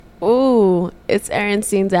It's Aaron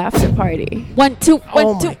Scene's after party. 1, 2, 1, 2.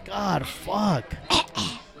 Oh my God, fuck.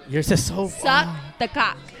 Yours is so Suck the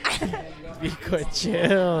cock. Be good.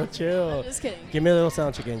 Chill. Just kidding. Give me a little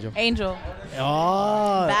sound check, Angel. Angel.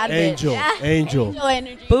 Oh, Bad bitch. Angel. Yeah. Angel.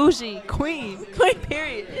 Energy. Bougie. Queen,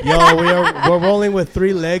 period. Yo, we're rolling with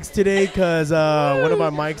 3 legs today because one of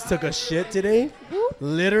our mics took a shit today.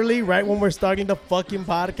 Literally, right when we're starting the fucking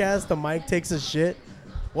podcast, the mic takes a shit.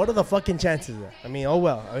 What are the fucking chances of that? I mean, oh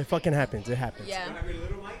well. It fucking happens. It happens. Yeah.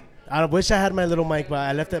 I wish I had my little mic, but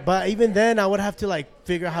I left it. But even then, I would have to like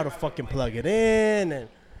figure out how to fucking plug it in. And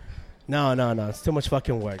no. It's too much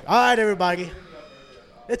fucking work. All right, everybody.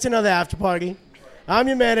 It's another after party. I'm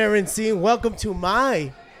your man, Aaron C. Welcome to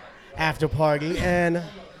my after party. And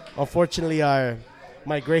unfortunately,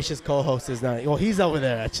 my gracious co-host is not. Well, he's over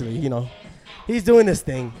there, actually. You know, he's doing this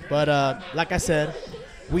thing. But like I said,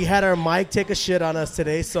 we had our mic take a shit on us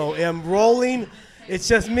today. So I'm rolling. It's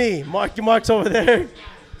just me. Mark's over there.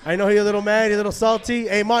 I know you're a little mad, you're a little salty.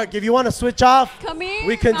 Hey, Mark, if you want to switch off, Come here.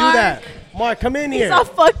 we can Mark. do that. Mark, come in He's here. all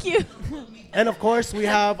fuck you. And, of course, we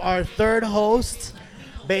have our third host,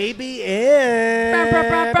 Baby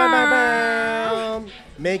Ann.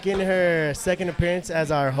 Making her second appearance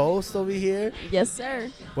as our host over here. Yes, sir.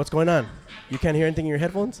 What's going on? You can't hear anything in your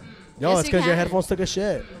headphones? No, Yes, it's you because your can. headphones took a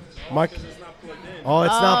shit. Mark. Oh,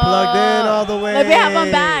 it's not plugged in all the way. Let me have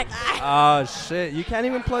them back. Oh, shit. You can't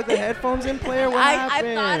even plug the headphones in, player? What I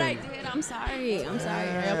happened? thought I did. I'm sorry.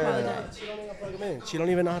 I apologize. She don't even plug them in. She don't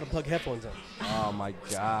even know how to plug headphones in. Oh, my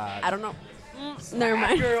God. I don't know. Never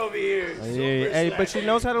mind. over here. Hey, but she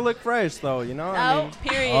knows how to look fresh, though, you know? I No, mean,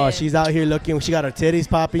 Period. Oh, she's out here looking. She got her titties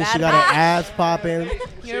popping. She Bad got her bitch. ass popping.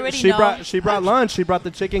 You already she know. brought lunch. She brought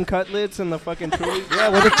the chicken cutlets and the fucking chili. Yeah,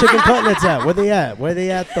 where the chicken cutlets at? Where they at?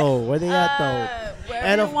 though? Wherever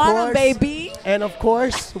And you of want 'em, course- baby. And of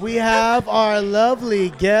course, we have our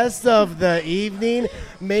lovely guest of the evening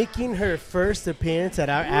making her first appearance at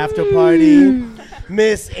our after party,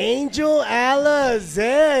 Miss Angel Alizé.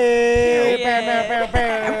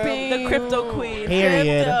 The crypto queen.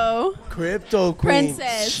 Period. Crypto. Crypto queen.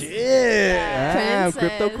 Princess. Shit. Damn, Princess.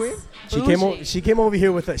 crypto queen. She came over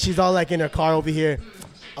here with us. She's all like in her car over here.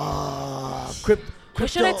 Crypto. What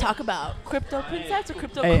should I talk about? Crypto princess or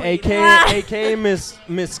crypto Hey, queen? AKA Miss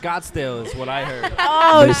Scottsdale is what I heard.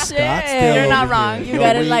 Oh, Miss shit. Scottsdale You're not over wrong. here. You Yo,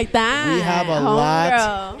 got it we- like that. We have a Homegirl.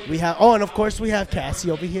 lot. We have. Oh, and of course we have Cassie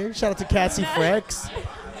over here. Shout out to Cassie Frex.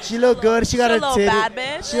 She look good. She got She a her little titty. bad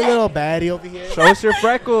bitch. She a little baddie over here. Show us your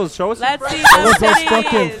freckles. Show us your Let's see What's those those fucking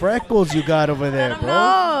titties. freckles you got over there, bro?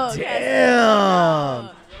 No. Damn.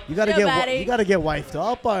 You gotta She a get baddie. you gotta get wifed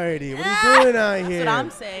up already. What are you doing out here? That's what I'm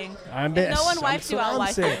saying. I'm If no one that's wipes you, what I'll I'm wipe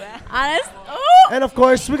you. saying. Honest. Oh. And of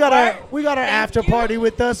course, we got our Thank after you. party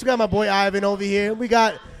with us. We got my boy Ivan over here. We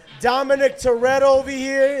got Dominic Toretto over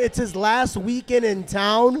here. It's his last weekend in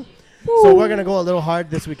town, so we're gonna go a little hard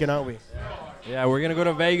this weekend, aren't we? Yeah, we're gonna go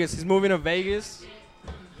to Vegas. He's moving to Vegas.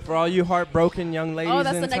 For all you heartbroken young ladies Oh,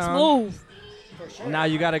 that's in the next town. move. Now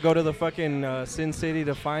you gotta go to the fucking Sin City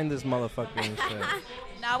to find this motherfucker and shit.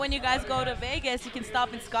 Now when you guys go to Vegas, you can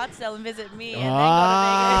stop in Scottsdale and visit me and You're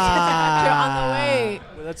Ah. on the way.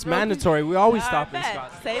 Well, that's mandatory. We always then go stop to in Vegas.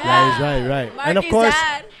 Scottsdale. Say Right, that. right. And of Marky's course,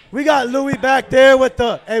 dad. we got Louis back there with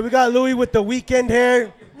the. Hey, we got Louis with the weekend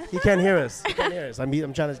hair. He can't hear us. He can't hear us. I'm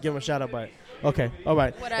trying to give him a shout out, but okay, all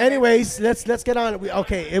right. Whatever. Anyways, let's get on.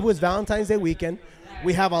 Okay, it was Valentine's Day weekend.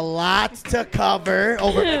 We have a lot to cover.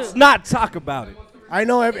 Let's not talk about it. I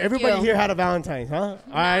know everybody you. here had a Valentine's, huh?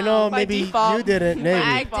 I know by maybe default. you didn't. Maybe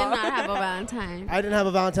I did not have a Valentine. I didn't have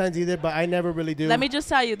a Valentine's either, but I never really do. Let me just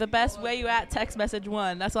tell you, the best way you at text message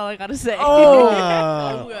one. That's all I gotta say. Oh.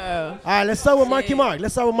 Oh. All right, let's start with Marky Mark.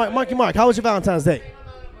 Let's start with Marky Mark. How was your Valentine's Day?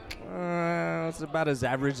 It's about as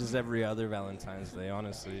average as every other Valentine's Day,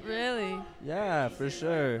 honestly. Really? Yeah, for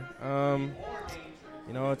sure.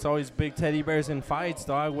 You know, it's always big teddy bears and fights,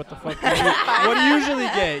 dog. What the fuck? What do you usually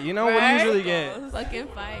get? You know, what do you usually get? Fucking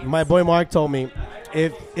fight. My boy Mark told me,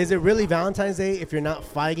 is it really Valentine's Day if you're not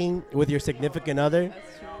fighting with your significant other?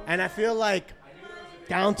 And I feel like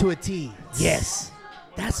down to a T, yes,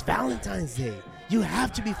 that's Valentine's Day. You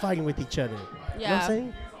have to be fighting with each other. You know what I'm Yeah.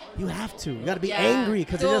 saying? You have to. You got to be Yeah. angry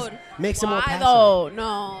because it just Dude, makes it more why passionate. though?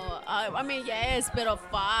 No. I mean, yes, but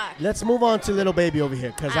fuck. Let's move on to little baby over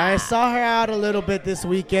here because I saw her out a little bit this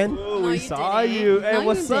weekend. Ooh, No, we you saw didn't. you. Hey, No,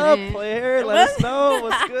 what's you up, didn't. player? Let us know.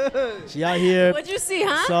 What's good? She out here. What'd you see,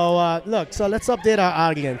 huh? So look, so let's update our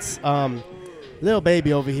audience. Little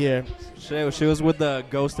baby over here. She was with the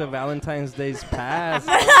ghost of Valentine's Day's past.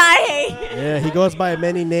 Yeah, he goes by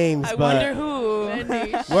many names, I but wonder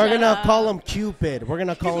who. we're gonna call him Cupid. We're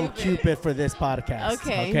gonna call him Cupid for this podcast.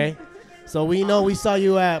 Okay. Okay. So we know we saw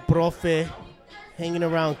you at Profe hanging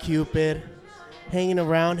around Cupid, hanging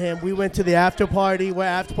around him. We went to the after party. We're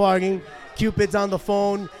after partying. Cupid's on the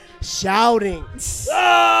phone shouting.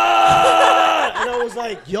 Ah! And I was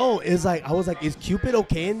like, yo, is Cupid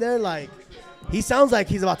okay in there? Like, he sounds like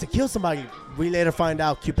he's about to kill somebody. We later find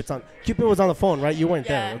out Cupid was on the phone, right? You weren't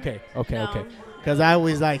Yeah. there. Okay. No. Because I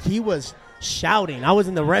was like, he was shouting. I was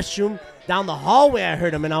in the restroom down the hallway. I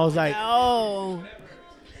heard him, and I was like, No.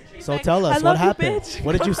 so like, tell "I us love what you, happened. bitch."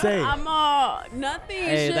 What did you say? I'm nothing.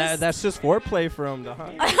 Hey, It's just, that's just foreplay for him,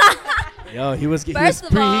 huh? Yo, he was First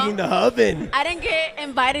of all, preheating the oven. I didn't get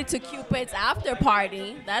invited to Cupid's after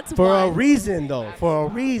party. That's For a one. reason, though. For a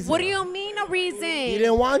reason. What do you mean a reason? He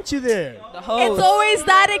didn't want you there. The host. It's always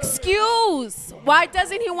that excuse. Why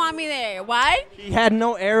doesn't he want me there? Why? He had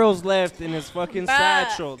no arrows left in his fucking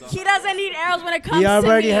satchel. Dog. He doesn't need arrows when it comes He to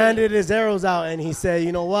already me. handed his arrows out, and he said,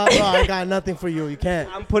 you know what, bro, I got nothing for you. You can't.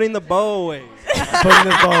 I'm putting the bow away. I'm putting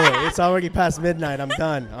this ball away. It's already past midnight. I'm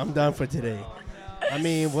done. I'm done for today. I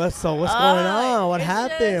mean, what's going on? What it's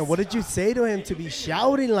happened? just- What did you say to him to be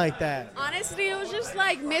shouting like that? Honestly, it was just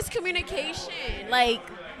like miscommunication. Like,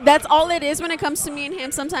 that's all it is when it comes to me and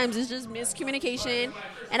him. Sometimes it's just miscommunication.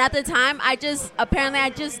 And at the time, I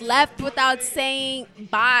just left without saying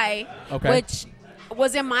bye, Okay. which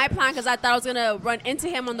wasn't my plan because I thought I was going to run into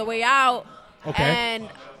him on the way out. Okay.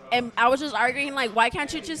 And I was just arguing, like, why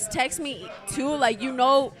can't you just text me too? Like,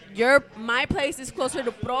 my place is closer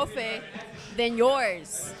to Profe than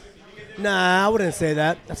yours. Nah, I wouldn't say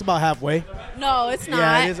that. That's about halfway. No, it's not.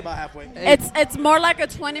 Yeah, it is about halfway. It's more like a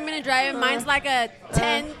 20-minute drive. Mine's like a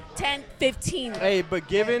 10, 15. Hey, but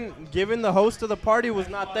given the host of the party was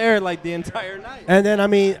not there like the entire night. And then, I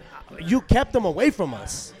mean, you kept them away from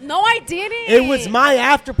us. No, I didn't. It was my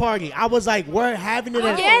after party. I was like, we're having it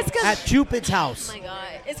Yes, 'cause- at Cupid's house. Oh my god!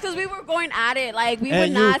 It's because we were going at it. Like we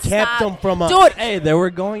And would you not kept stop. them from us. Dude, Hey, they were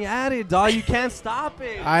going at it, dog. You can't stop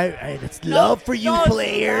it. It's love for you, no,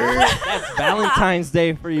 player. That's Valentine's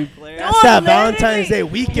Day for you, player. That's that literally. Valentine's Day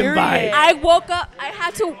weekend Period. vibe. I woke up. I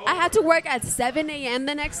had to work at 7 a.m.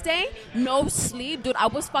 the next day. No sleep, dude. I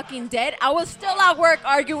was fucking dead. I was still at work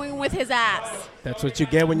arguing with his ass. That's what you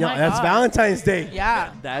get when My that's God. Valentine's Day.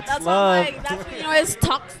 Yeah. That's That's love. what I'm like. That's what, it's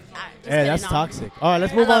toxic. Yeah, that's toxic. All right,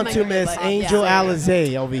 let's move love on my to girl, Miss but- Angel yeah.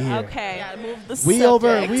 Alizé over here. Okay. Yeah, move the We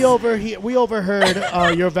subject.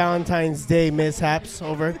 overheard your Valentine's Day mishaps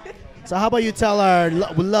over. So how about you tell our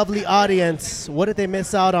lovely audience what did they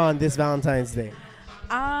miss out on this Valentine's Day?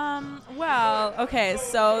 Well, okay.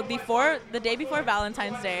 So the day before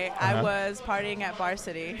Valentine's Day, I was partying at Bar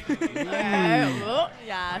City.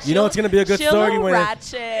 Yeah. You know it's gonna be a good she'll story when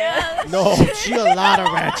ratchet. no, she a lot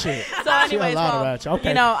of ratchet. So She a anyways, lot of well, ratchet. Okay.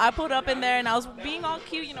 you know, I pulled up in there and I was being all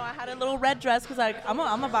cute. You know, I had a little red dress because I'm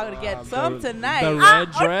about to get some tonight. The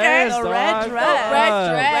red dress. okay. The red dog. dress. Red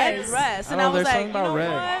dress. Red dress. I And know I was there's like, something you about know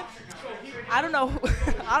red. what? I don't know.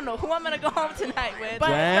 I don't know who I'm gonna go home tonight with. Damn,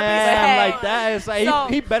 Hey. like that. It's like So-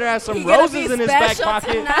 he better have some He gonna roses be in his back special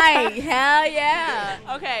pocket. tonight. Hell yeah.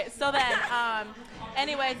 Okay, so then,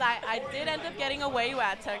 anyways, I did end up getting a where you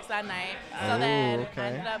at text that night. So Ooh, then okay. I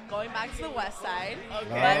ended up going back to the west side. Okay.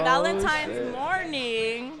 But Oh, Valentine's shit.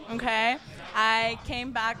 morning, okay, I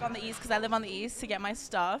came back on the east because I live on the east to get my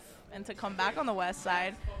stuff and to come back on the west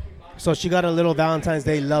side. So she got a little Valentine's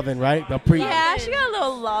Day loving, right? The pre. Yeah, she got a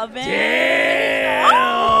little loving.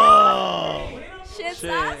 Damn. Shit, Shit.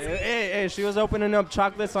 sassy. Hey, she was opening up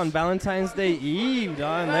chocolates on Valentine's Day Eve,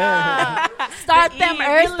 dog. Man. Start them We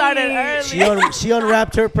early. started early. She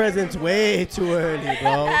unwrapped her presents way too early,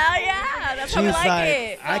 bro. Hell yeah. That's how we She's like like,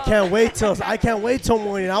 it. I can't wait till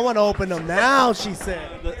morning. I want to open them now. She said.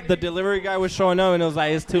 The delivery guy was showing up and it was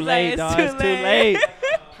like, it's too He's late, like, dog. "It's It's too too late." late.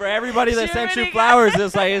 For everybody that She sent you already flowers,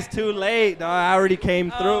 it's like, it's too late, dog. I already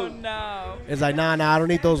came Oh through. no. It's like, nah, I don't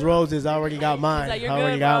need those roses. I already got mine. He's like, you're I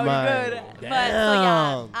already good, got bro, mine. you're good. But so Damn.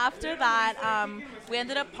 yeah, after that, we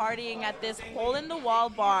ended up partying at this hole in the wall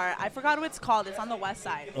bar. I forgot what it's called. It's on the west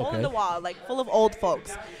side. Hole in Okay. the wall, like full of old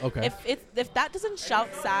folks. Okay. If that doesn't shout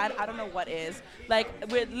sad, I don't know what is. Like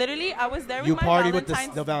we're literally, I was there with You my partied with the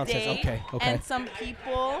Valentine's Valentine's. Day, Okay, okay. and some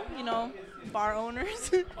people, you know, bar owners.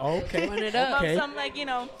 Okay. Run it up. Okay. Some like, you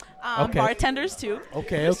know, Okay. bartenders too.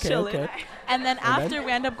 Okay, Just okay, chilling. okay. And then then? after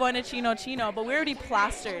we end up going to Chino, but we already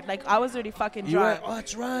plastered. Like I was already fucking You drunk. were, oh,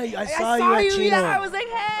 that's right. I I saw you at Chino. Yeah, I was like,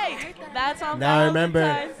 hey, that's on Now I remember.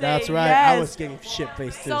 Valentine's Day. That's right. Yes. I was getting shit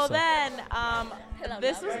faced too. So then,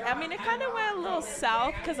 this was, I mean, it kind of went a little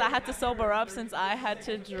south because I had to sober up since I had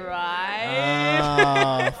to drive.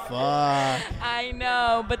 Oh, fuck. I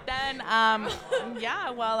know, but then,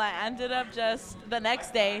 yeah, well, I ended up just the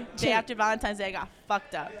next day, day after Valentine's Day, I got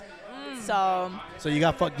fucked up. So You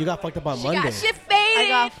got fucked up on She Monday. got shit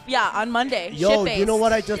faded. on Monday. Yo, shit you know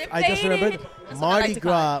what? I just Shit-faced. remembered. That's what I like to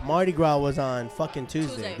call Mardi Gras was on fucking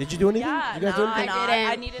Tuesday. Tuesday. Did you do anything? Yeah, you guys do no, anything? I didn't.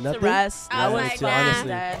 I needed Nothing? to rest. I was Yeah, like, too, nah. honestly.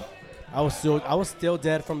 dead. I was still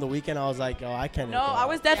dead from the weekend. I was like, oh, I can't. No, I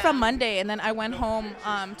was dead from Monday, and then I went home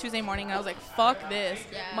Tuesday morning, and I was like, fuck this.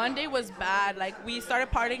 Yeah. Monday was bad. Like, we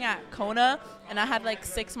started partying at Kona, and I had like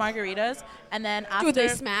 6 margaritas, and then after... Dude, they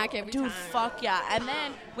smack every Dude, time. fuck yeah. And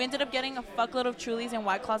then we ended up getting a fuckload of Trulies and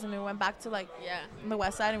White Claws, and we went back to like Yeah. the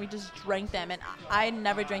west side, and we just drank them. And I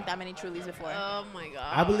never drank that many Trulies before. Oh my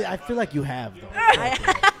god. I feel like you have though.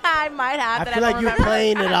 I might have. I that feel like don't you're remember.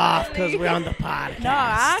 playing it off because we're on the podcast. No,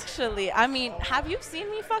 actually. I mean, have you seen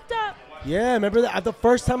me fucked up? Yeah, remember that the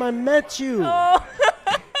first time I met you? Oh.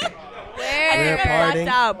 Where? I think I partying. blacked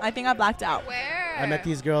out. I think I blacked out. Where? I met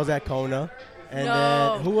these girls at Kona, and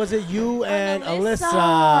No. then who was it? You and Alyssa.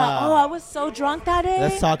 Oh, I was so drunk that day.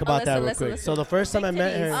 Let's talk about Alyssa, that real Alyssa, quick. Alyssa. So the first time I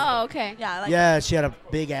met her, Oh, okay. Yeah, like yeah, she had a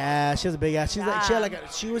big ass. She has a big ass. She's like she had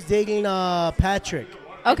like she was dating Patrick.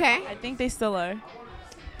 Okay. I think they still are.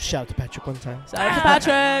 Shout out to Patrick one time. Shout out to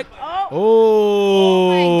Patrick. Oh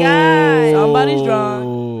my God. Somebody's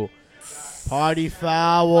drunk. Party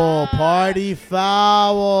foul. Party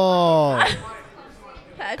foul.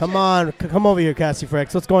 Come on, come over here, Cassie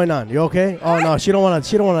Frex. What's going on? You okay? Oh no, she don't want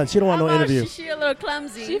no interview. She a little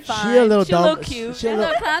clumsy. She fine. She a little She dumb. a little cute. She a a little,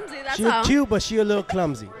 little clumsy. That's she all. cute, but she a little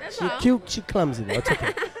clumsy. That's She all. cute, she clumsy though. It's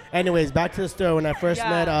okay. Anyways, back to the story. When I first Yeah.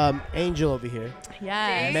 met Angel over here,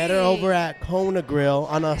 Yes. met her over at Kona Grill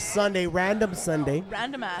on a Sunday, random Sunday.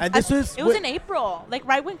 Random ass. And this was it was wh- in April, like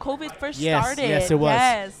right when COVID first Yes, started. yes, it was.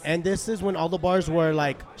 Yes. And this is when all the bars were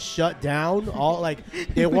like shut down. All like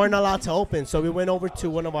they weren't allowed to open. So we went over to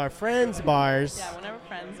one of our friends' bars, Yeah, one of our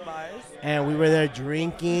friends' bars. and we were there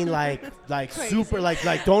drinking like super like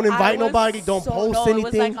don't invite nobody, don't post It was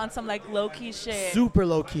anything. like on some like low key shit. Super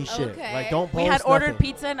low key shit. Okay. Like don't post. We had ordered nothing.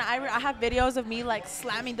 pizza, and I have videos of me like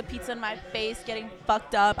slamming the pizza in my face, getting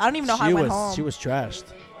fucked up. I don't even know how She I went was home. she was trashed.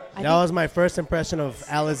 I That think- was my first impression of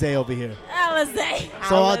Alizé over here. Alizé.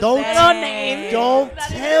 So don't Alizé. don't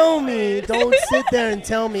tell me. Don't sit there and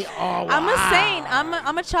tell me. Oh, I'm a wow. saint.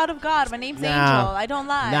 I'm a child of God. My name's Nah. Angel. I don't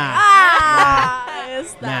lie. Nah. Ah.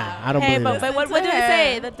 Nah, I don't Hey, believe but it. what did it Listen to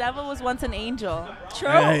say? her. The devil was once an angel. True.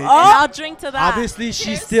 Hey. And I'll drink to that. Obviously,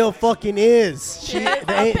 she still fucking is.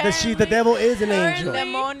 The devil is an angel.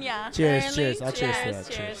 Demonia. Cheers, Apparently, cheers. I'll cheers to cheers,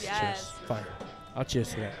 that. cheers, Cheers, yes. cheers. Fine. I'll cheers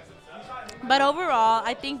to that. But overall,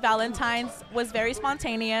 I think Valentine's was very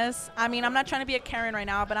spontaneous. I mean, I'm not trying to be a Karen right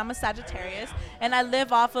now, but I'm a Sagittarius, and I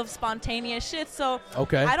live off of spontaneous shit. So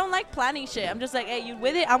Okay. I don't like planning shit. I'm just like, hey, you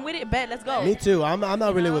with it? I'm with it. Bet, let's go. Me too. I'm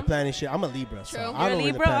not really know? with planning shit. I'm a Libra, so True. I You're don't a really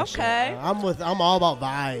Libra? plan shit. Okay. I'm all about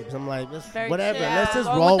vibes. I'm like, let's, Very whatever. chill. Let's just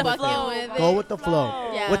Go roll with the with flow. it. Go with the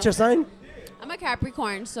flow. Yeah. What's your sign? I'm a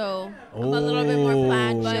Capricorn, so I'm a little bit more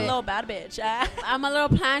planned. Ooh. She's a But little bad bitch. I'm a little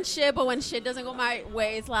planned shit, but when shit doesn't go my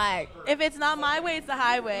way, it's like, If it's not my way, it's the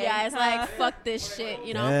highway. yeah, it's like, fuck this shit,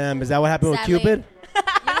 you know? Damn, is that what happened Sadly. with Cupid?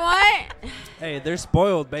 You know what? Hey, they're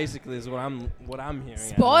spoiled. Basically, is what I'm hearing.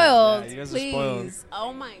 Spoiled, Yeah, you guys are spoiled. please.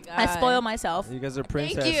 Oh my god. I spoil myself. You guys are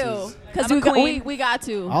Thank princesses. you. Because I'm a we got, queen. we got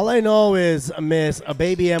to. All I know is a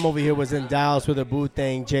baby M over here was in Dallas with a boo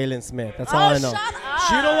thing, Jalen Smith. That's all I know. Shut up.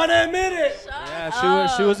 She don't want to admit it. Yeah,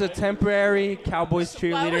 she was a temporary Cowboys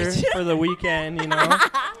cheerleader for the weekend. You know,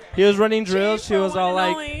 he was running drills. She for was one all and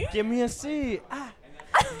like, only. "Give me a C,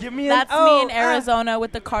 give me That's an O." me in Arizona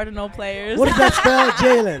with the Cardinal players. What does that spell,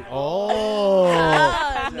 Jalen? Oh.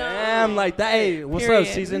 Damn, like that. Hey, what's Period.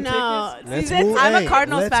 up, season No. tickets? Let's move. I'm a hey,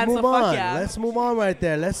 Cardinals let's fan, so move fuck on. yeah. Let's move on right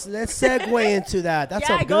there. Let's segue into that. That's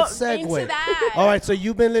Yeah, a good go segue. into that. All right, so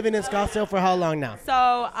you've been living in Scottsdale for how long now? So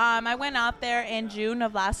I went out there in June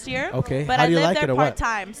of last year. Okay. But How I do you live like there it or what? part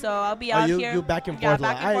time, so I'll be Oh, out you- here. you back and Yeah, forth a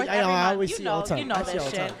back lot. and forth I every month. always see you know, all the time. You know I see this all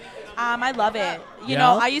the shit. time. I love it. You Yeah?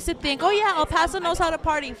 know, I used to think, oh yeah, El Paso knows how to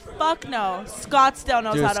party. Fuck no, Scottsdale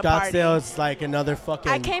knows Dude, how to party. Scottsdale is like another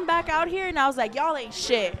fucking. I came back out here and I was like, y'all ain't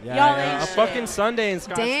shit. Yeah, y'all yeah. ain't A shit. fucking Sunday in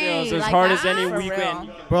Scottsdale Dang, is as like hard as that? any For weekend.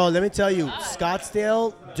 real. Bro, let me tell you,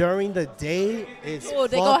 Scottsdale during the day is Oh,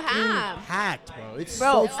 they go fucking ham. packed, bro. It's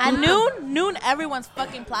Bro, so at stupid. noon, everyone's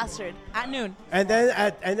fucking plastered. At noon. And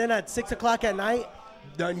then at 6 o'clock at night,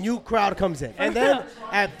 the new crowd comes in. And then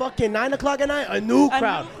at fucking 9 o'clock at night, a new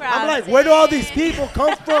crowd. crowd. I'm like, where do all these people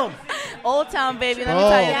come from? Old Town, baby. Let me Oh,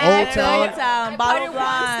 tell you. Old that. Town. Old Town. I Bottle partied once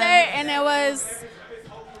blind. there, and it was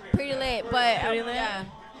pretty lit, but Pretty lit? yeah.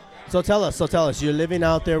 So tell us, you're living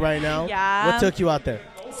out there right now. Yeah. What took you out there?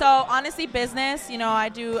 So honestly, business. You know, I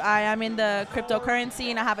am in the cryptocurrency,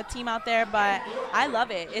 and I have a team out there. But I love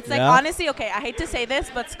it. It's like Yeah. honestly, okay. I hate to say this,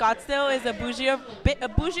 but Scottsdale is a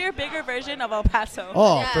bougier, bigger version of El Paso.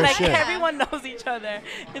 Oh, Yeah. for like sure. everyone knows each other.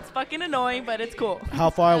 It's fucking annoying, but it's cool. How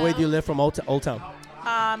far away do you live from Old Town?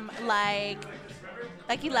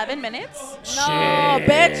 Like 11 minutes. No,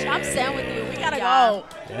 bitch, I'm staying with you. We gotta Yeah. go.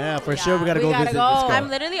 Yeah, for sure. We gotta we go gotta visit. go. Let's go. I'm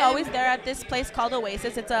literally always there at this place called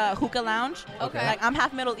Oasis. It's a hookah lounge. Okay. Like I'm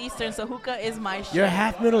half Middle Eastern, so hookah is my shit. You're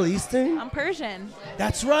half Middle Eastern? I'm Persian.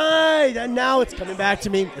 That's right. And now it's coming back to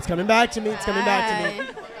me. It's coming back to me. It's coming back to me.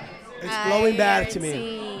 It's flowing back to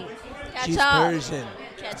me. Catch She's up. Persian.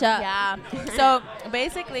 Catch up. Yeah. So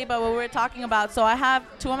basically, but what we're talking about, so I have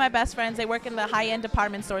two of my best friends. They work in the high-end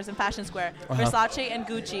department stores in Fashion Square, Versace and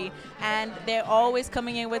Gucci, and they're always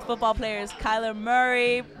coming in with football players. Kyler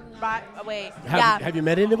Murray. Have you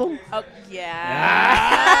met any of them? Oh,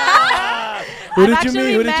 yeah. Who I've did you meet?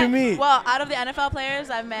 actually Who did you meet? Well, out of the NFL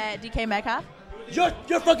players, I've met DK Metcalf. You're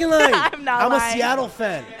fucking lying. I'm not I'm lying. a Seattle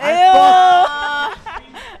fan.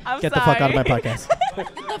 I'm Get sorry. the fuck out of my podcast.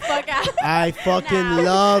 Get the fuck out. I fucking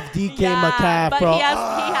love DK Metcalf, but bro. he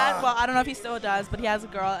had, well, I don't know if he still does, but he has a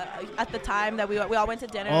girl at the time that we all went to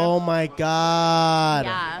dinner. Oh my god.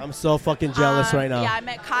 Yeah. I'm so fucking jealous right now. Yeah, I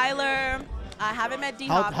met Kyler. I haven't met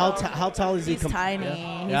D-Hop. How tall is he? He's tiny.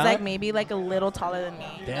 Yeah. He's Yeah? like maybe like a little taller than me.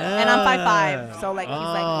 Damn. And I'm 5'5", so like he's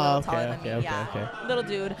like a little Oh, taller than okay, me. Yeah, okay. little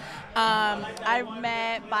dude. I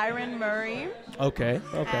met Byron Murray. Okay.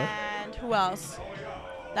 And who else?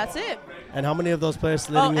 That's it. And how many of those players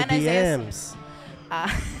slid in your and Isaiah- DMs?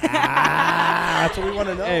 That's what we want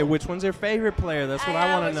to know. Hey, which one's your favorite player? That's what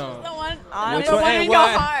I want to know. The one Which the one- one hey, in your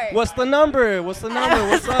what- heart. What's the number? What's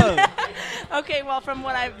up? Okay, well, from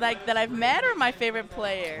what I've met, or my favorite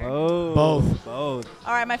player. Oh, Both. All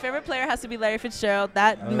right, my favorite player has to be Larry Fitzgerald.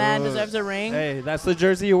 That man deserves a ring. Hey, that's the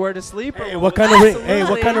jersey you wear to sleep. Or Hey, what kind of ring? Hey,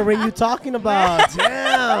 what Absolutely. kind of ring you talking about?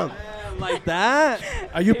 Damn. like that?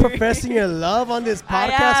 Are you professing your love on this I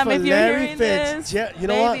podcast am, for if you're Larry hearing Fitz? this, Yeah, you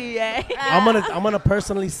know baby, yeah. what? I'm gonna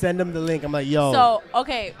personally send him the link. I'm like, yo, So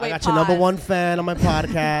okay, wait. I got pause. your number one fan on my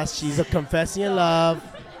podcast. She's a confessing your love.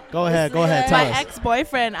 Go ahead, tell My us.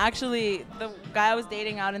 ex-boyfriend, actually, the guy I was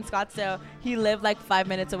dating out in Scottsdale, he lived like 5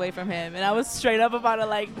 minutes away from him, and I was straight up about to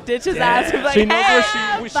like ditch his ass. Like, She knows where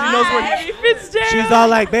hey, she knows where Larry Fitzgerald. She's all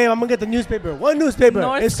like, babe, I'm gonna get the newspaper. What newspaper?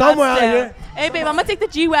 North It's somewhere out Scottsdale. here. Hey, babe, I'm gonna take the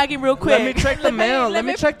G-Wagon real quick. Let me check the mail. Let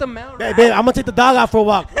me check the mail. Hey, babe, I'm gonna take the dog out for a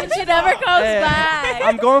walk. And she never goes back.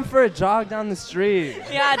 I'm going for a jog down the street.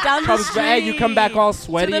 Yeah, down the Comes street. back, you come back all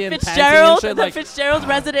sweaty to the and panting and Fitzgerald, shit, the like- Fitzgerald's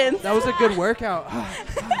residence. That was a good workout.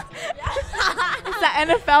 It's the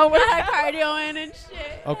NFL with Had cardio in and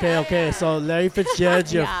shit. Okay. So Larry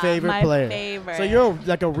Fitzgerald's your Yeah, favorite my player. favorite. So you're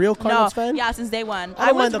like a real Cardinals fan? Yeah, since day one. I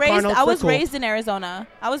don't mind the Cardinals, I was they're cool. raised in Arizona.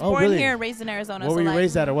 I was Oh, born really? here and raised in Arizona. Where so were you like,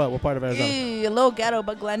 raised at, or what? What part of Arizona? A little ghetto,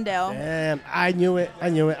 but Glendale. Damn, I knew it. I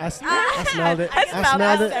smelled it. I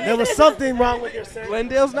smelled it. There was something wrong with your saying.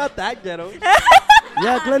 Glendale's not that ghetto.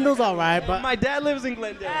 Yeah, Glendale's all right, but My dad lives in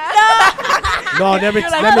Glendale. no, let me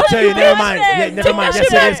tell you, never mind. Yeah, never mind.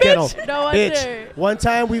 Yes, it is ghetto. No wonder. Bitch, one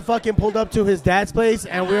time we fucking pulled up to his dad's place,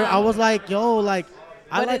 and I was like, yo, like,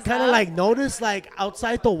 I What like is kind of up? like noticed like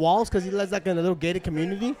outside the walls because he lives like in a little gated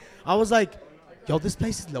community. I was like, yo, this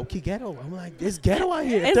place is low key ghetto. I'm like, it's ghetto out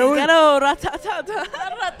here. If It's there was- ghetto. Ratatata.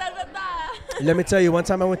 Let me tell you, one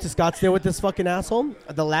time I went to Scottsdale with this fucking asshole.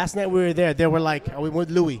 The last night we were there, they were like, we went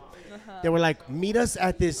with Louis. They were like, meet us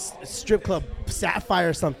at this strip club, Sapphire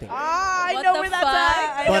or something. I What know the where that's fuck?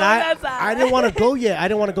 at. But that's I didn't want to go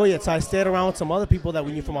yet. So I stayed around with some other people that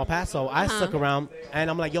we knew from El Paso. I stuck around, and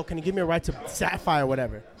I'm like, yo, can you give me a ride to Sapphire or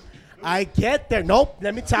whatever? I get there. Nope.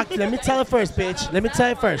 Let me tell it first, bitch. Let me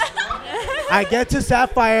tell it first. I get to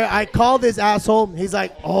Sapphire. I call this asshole. He's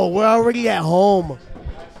like, oh, we're already at home.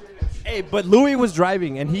 Hey, but Louis was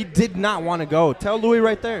driving, and he did not want to go. Tell Louis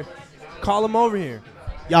right there. Call him over here.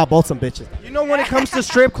 Y'all both some bitches. You know, when it comes to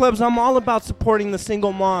strip clubs, I'm all about supporting the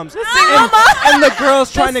single moms. Single and, moms. and the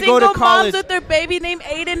girls trying to go to Single college. moms with their baby named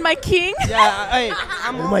Aiden, my king. Yeah, hey,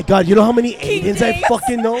 Oh my God, you know how many King Aidens I James.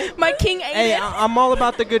 fucking know? My king Aiden. hey, I'm all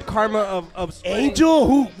about the good karma of spreading. Angel,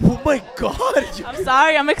 who? Oh my God, I'm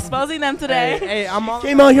sorry, I'm exposing them today. Hey, I'm all.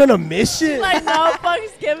 came out here on a mission. Like, no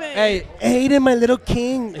fucks given. Hey, Aiden, my little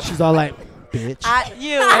king. And she's all like, bitch. At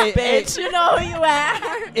you, Hey, bitch. You know who you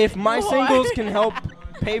are. if my Boy. singles can help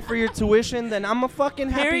pay for your tuition, then I'm a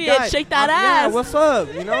fucking happy Period. guy. Shake that Yeah, ass. what's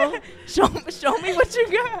up? You know? Show me what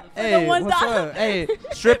you got. For Hey, the $1. what's up? Hey,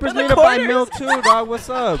 strippers For the need to buy quarters. milk too, dog. What's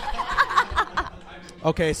up?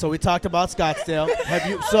 Okay, so we talked about Scottsdale. Have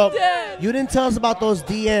you? So you didn't tell us about those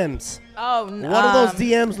DMs. Oh, What do those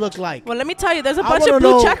DMs look like? Well, let me tell you, there's a I bunch wanna of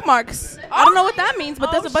blue know- check marks. I don't know what that means,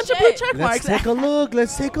 but there's a bunch of blue shit. check Let's marks. take a look.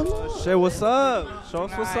 Let's take a look. Shit, what's up? Show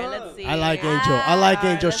us what's Alright, up. let's see. I like Angel. I like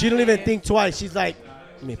Alright, Angel. let's She don't even see. think twice. She's like,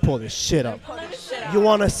 let me pull this shit up. You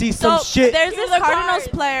want to see some So shit? there's this the Cardinals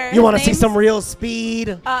card. player. You want to His see name's, some real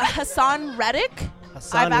speed? Hassan Reddick.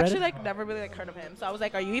 Hassan I've actually Reddick? like never really like heard of him. So I was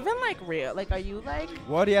like, are you even like real? Like, are you like?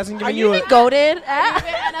 What? He hasn't Are given you you even goated?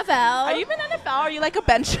 NFL. Are you even NFL? Are you like a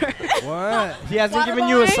bencher? What? He hasn't Water given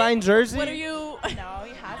you a boy? signed jersey? What are you? no,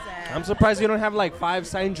 he hasn't. I'm surprised you don't have like 5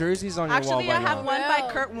 signed jerseys on your Actually, wall I by have now. one by Real.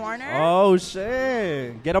 Kurt Warner. Oh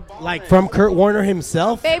shit! Get up. Like from Kurt Warner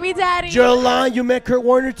himself? Baby daddy. Jerlon, you met Kurt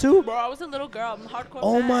Warner too? Bro, I was a little girl. I'm a hardcore.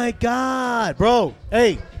 Oh fan. my God, bro.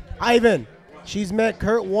 Hey, Ivan, she's met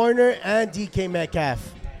Kurt Warner and DK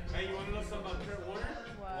Metcalf.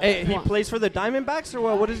 Hey, he plays for the Diamondbacks or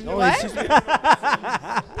what? What is he? Oh, What? it's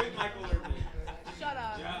just-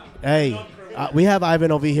 Hey, we have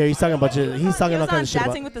Ivan over here. He's talking about he's talking He all was on kinds of shit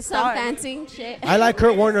Dancing about. with the Some Stars. fancy shit. I like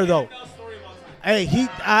Kurt Warner though. Hey,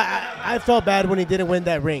 I felt bad when he didn't win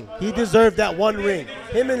that ring. He deserved that one ring.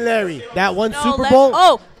 Him and Larry, that one Super Bowl.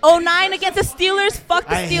 Oh, 09 against the Steelers. Fuck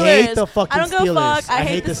the I Steelers. hate the fucking I don't give a Steelers. fuck. I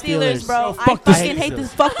hate the Steelers, bro. Oh, fuck I the fucking hate Steelers.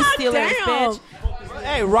 this. Fuck the Steelers, Damn. bitch.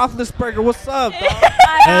 Hey, Roethlisberger, what's up? dog?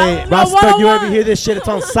 Hey, know Roethlisberger, you ever 101. hear this shit? It's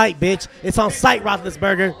on site, bitch. It's on site,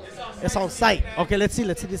 Roethlisberger. It's on site. Okay, let's see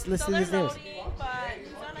these names.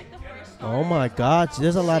 Oh my God,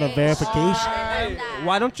 there's a lot of verification.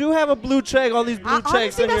 Why don't you have a blue check? All these blue checks.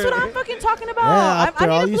 Honestly, in that's your- what I'm fucking talking about. Yeah, after I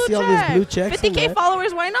need all a you blue see all check. these blue checks in 50K there.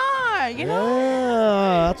 followers, why not? You know?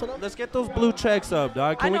 Yeah, that's what I'm. Let's get those blue checks up,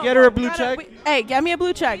 dog. I Can we know, get her a bro. blue check? Hey, get me a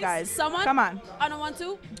blue check, guys. Someone? Come on. I don't want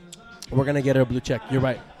to. We're gonna get her a blue check. You're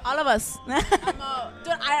right. All of us. Dude,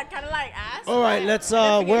 I kind of like asked. All right, let's.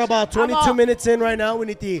 We're about 22 I'm all- minutes in right now. We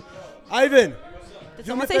need the Ivan. Did do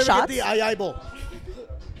someone me say a favor, shots? Get the aye bowl.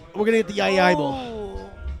 We're gonna get the aye bowl. Oh.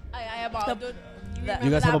 I ball, dude.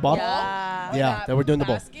 You guys have a ball? Yeah. Yeah, that we're doing the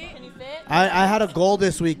bowl. Can you fit? I had a goal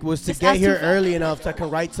this week was to Just get ask here him. early enough so I can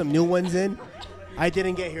write some new ones in. I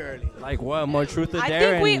didn't get here early. Like what? More truth or I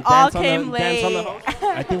dare? think we and all dance on the- came dance on the late. host?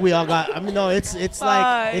 I think we all got. I mean, no, it's like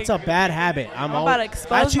Fuck. it's a bad habit. I'm about to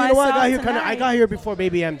expose actually, you know what? I got myself here I tonight. got here before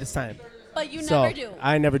Baby M this time. But you So never do.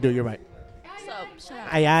 I never do. You're right. So, shut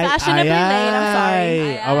up. Aye, aye, Fashionably aye, late, I'm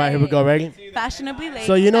sorry. aye. All right, here we go. Ready? Fashionably late.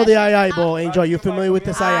 So you know the aye bowl, Angel. You familiar with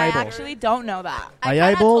this I aye bowl? actually don't know that. I Aye,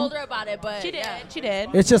 kinda bowl? told her about it, but She did. yeah. She did.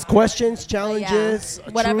 It's just questions, challenges,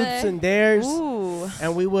 Whatever. truths and dares, Ooh.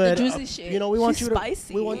 and we would, The juicy shit. you know, we want She's you to,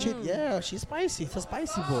 spicy. we want you, yeah, she's spicy. It's a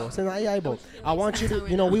spicy bowl. It's an aye bowl. I want you to,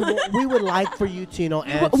 you know, we would like for you to, you know,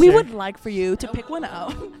 answer. We would like for you to pick one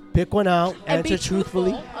out. pick one out, And be answer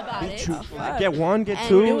truthfully. truthful about Be it. truthful. Get one, get And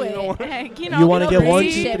two. do You it. know what? You want to get one,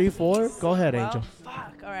 crazy. 2, 3, 4? Go ahead, Well, Angel.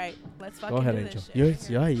 fuck. All right. Let's fucking Go ahead, do Angel. this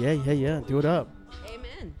shit. Yeah. Do it up.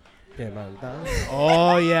 Amen. Yeah, man.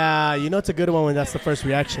 Oh yeah, you know it's a good one when that's the first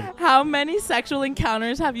reaction. How many sexual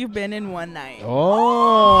encounters have you been in one night? Oh.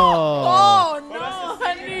 Oh, no,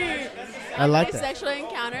 honey. I like How many that. sexual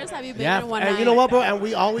encounters have you been Yeah, in one and night? you know what, bro? And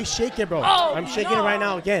we always shake it, bro. Oh, I'm shaking it right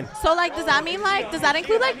now again. So like, does that mean like, does that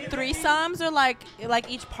include like threesomes or like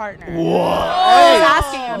each partner? Whoa. Just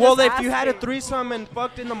asking. I'm Well, just if you had a asking. threesome and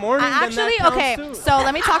fucked in the morning, I then that actually, counts okay. too. So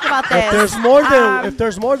let me talk about this. If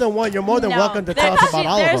there's more than one, you're more than No, welcome to there- tell us about actually,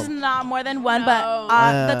 all of There's them. not more than one, No. but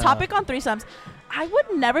Yeah. the topic on threesomes, I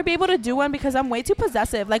would never be able to do one because I'm way too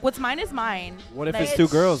possessive. Like, what's mine is mine. What if Like, it's two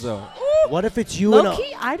girls though? What if it's you and Low a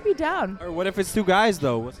key, I'd be down. Or what if it's two guys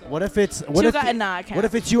though? What if it's Nah, I can't. what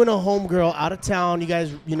if it's you and a homegirl out of town? You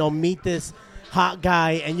guys, you know, meet this hot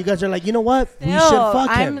guy, and you guys are like, you know what? We should Still, fuck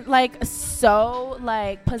I'm him. like so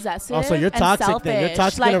like possessive. Oh, so you're and toxic selfish. then. You're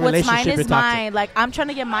toxic like in a what's relationship, mine you're is toxic. mine. Like I'm trying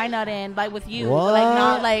to get my nut in, like with you. What? Like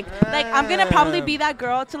not like I'm gonna probably be that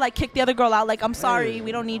girl to like kick the other girl out. Like I'm sorry,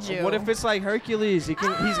 we don't need you. What if it's like Hercules?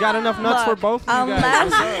 He's got enough nuts Look, for both of you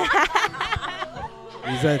guys. What's up?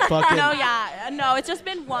 He's a fucking. No, it's just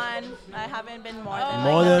been one. I haven't been more than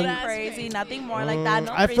More like, than- nothing crazy, nothing more like that.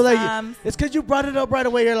 No I feel like threesomes. it's because you brought it up right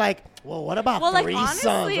away. You're like, well, what about Well, like threesomes?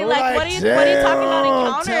 honestly, We're like what are you talking about "Damn,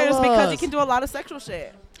 encounters? tell Because you us." can do a lot of sexual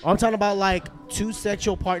shit. I'm talking about like 2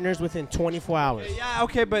 sexual partners within 24 hours. Yeah,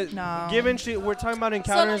 okay, but No. given we're talking about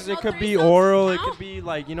encounters, like, it no could be threesomes oral, it count? could be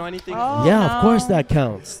like anything. Oh, Yeah, no. of course that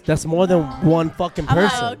counts. That's more than one fucking I'm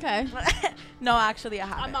person. Oh, okay. No, actually, I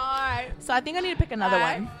haven't. I'm alright. So I think I need to pick another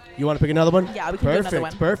Alright. one. You want to pick another one? Yeah, we can do perfect, another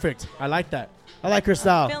one. Perfect. I like that. I like her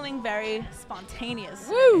style. Feeling very spontaneous.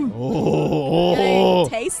 Woo. Oh. Getting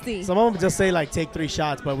tasty. Some of them just say like take 3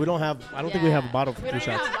 shots, but we don't have. I don't think we have a bottle for We 3 don't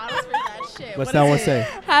even shots. have bottles for that shit. What's What that is one it? say?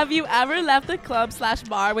 Have you ever left a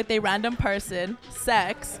club/bar with a random person,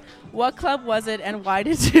 sex, What club was it, and why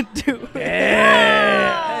did you do it?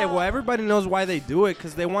 Hey, well, everybody knows why they do it,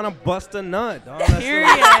 because they want to bust a nut. Dog. That's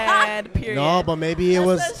Period. Period. No, but maybe it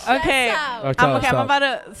was. Okay. Oh, I'm stop. about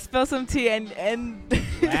to spill some tea and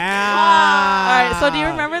Ah. all right. So do you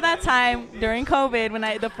remember that time during COVID when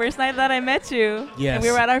the first night that I met you? Yes. And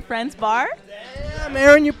we were at our friend's bar. Damn,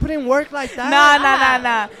 Aaron, you put in work like that?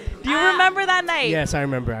 Nah. Do you remember that night? Yes, I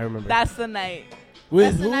remember. That's the night.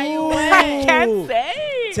 With the night you who? went. I can't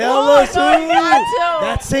say. Tell Oh, us who. no, you got to.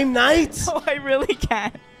 That same night. No, I really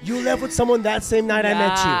can't. You left with someone that same night I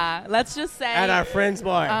met you Let's just say. at our friend's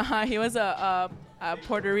bar. He was a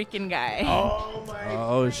Puerto Rican guy. Oh my.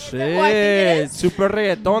 Oh, I think it shit. is. Super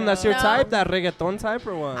reggaeton. That's your No. type? That reggaeton type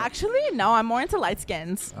or what? Actually, no. I'm more into light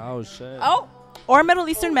skins Oh, shit. Oh, or Middle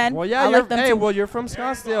Eastern men. Well, yeah, I you're, like them hey, too. well, you're from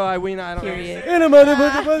Scottsdale. I don't Period.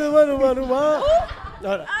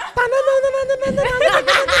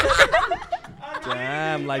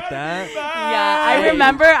 Damn, like that. Yeah, I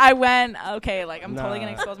remember I went, okay, like I'm totally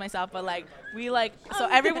gonna expose myself, but like so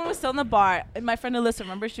everyone was still in the bar. And my friend Alyssa,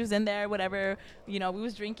 remember, she was in there, whatever, we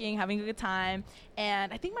was drinking, having a good time.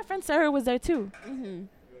 And I think my friend Sarah was there too.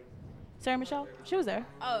 Sarah Michelle, she was there.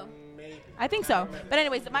 oh. I think so. But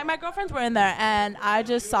anyways, my girlfriends were in there, and I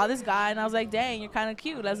just saw this guy, and I was like, dang, you're kind of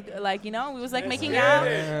cute. Let's, we was like making out.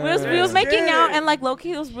 We was making out, and like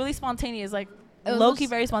low-key, it was really spontaneous, like It low-key was-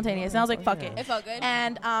 very spontaneous. And I was like, fuck it. It felt good.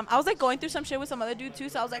 And I was like going through some shit with some other dude too,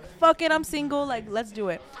 so I was like, fuck it, I'm single, like let's do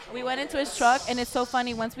it. We went into his truck, and it's so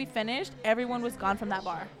funny, once we finished, everyone was gone from that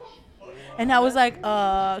bar. And I was like,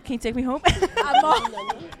 can you take me home?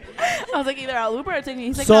 I was like, either I'll Uber or take me.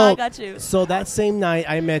 He's like, no, I got you. So that same night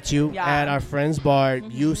I met you Yeah. at our friend's bar.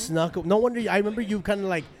 You snuck. No wonder. I remember you kind of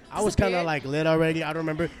like. I was kind of Disappeared? like lit already. I don't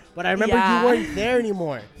remember, but I remember Yeah. you weren't there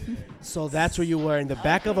anymore. So that's where you were, in the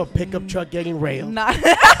back of a pickup truck getting railed. Not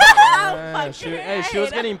Yeah, she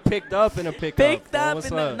was getting picked up in a pickup. picked Oh, up. what's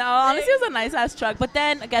In the, up? no, honestly, it was a nice ass truck. But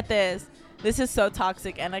then, get this. This is so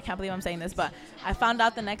toxic, and I can't believe I'm saying this, but I found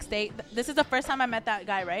out the next day. This is the first time I met that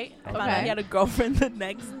guy, right? I found out Okay. he had a girlfriend the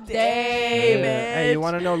next day, Yeah. man. Hey, you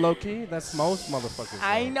want to know low key? That's most motherfuckers.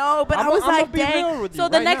 I though. know, but I I'ma- was I'ma like, be real dang. with you So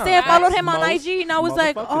the right next now. day I followed That's him on most IG, and I was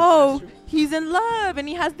like, motherfuckers, oh, that's true. he's in love, and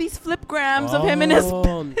he has these flip grams of him and his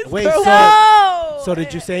Wait, girl. so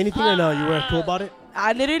did you say anything or no? You weren't cool about it?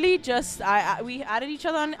 I literally just we added each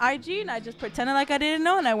other on IG, and I just pretended like I didn't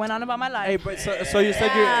know, and I went on about my life. Hey, but so you said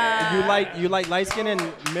you like light skin and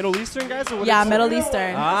Middle Eastern guys? Or what Yeah, is it? Middle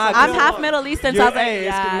Eastern. Ah, I'm 'cause half Middle Eastern, so I was like, hey,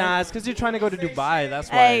 yeah. it's because you're trying to go to Dubai. That's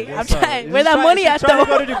why. Hey, What's I'm up? trying- She's where that money she's at, trying to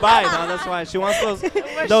though? go to Dubai. No, that's why she wants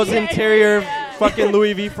those interior fucking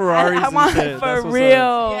Louis V Ferraris I want and shit. it for That's what's real.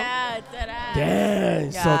 up. Yeah, deadass.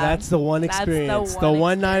 Damn. So Yeah. that's the one That's the experience. The one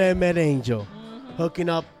one night I met Angel, hooking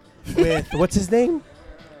up with what's his name?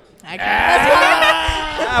 I can't-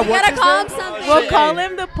 Ah, You what's gotta his call name? him something. We'll Shit, call hey.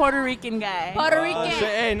 him the Puerto Rican guy. Puerto Oh, Rican. shit,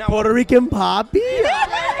 hey, now Puerto Rican Poppy.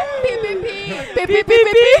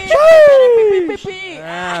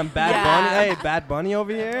 Damn, Bad Yeah. Bunny. Hey, Bad Bunny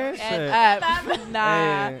over here. Shit. And,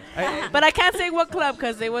 nah. Hey, hey, But I can't say what club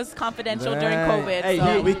because it was confidential during Right. COVID. Hey,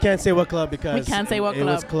 so. We can't say what club because We can't say what it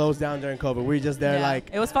was club. closed down during COVID. We were just there Yeah. like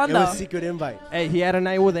It was fun, it though. was secret invite. hey, he had a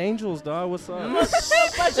night with angels, dog. What's up?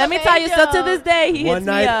 Let me tell you, still to this day, he One hits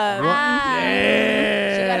night. me up.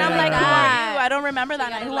 Yeah. And I'm like, who that. are you? I don't remember that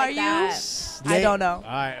night. Who are like you? that. I don't know.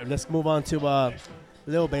 All right, let's move on to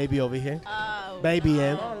little baby over here. Oh, Baby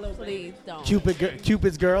M. please don't.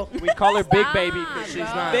 Cupid's girl. We call her Big Stop, Baby because she's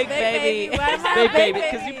bro. not. Big baby. Big Baby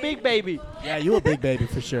because you Big Baby. Yeah, you a big baby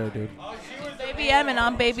for sure, dude. Baby M and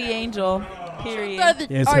I'm Baby Angel. Period.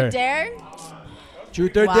 Yes, or sir. dare?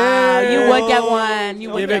 Truth or Wow, dare? you would get one. You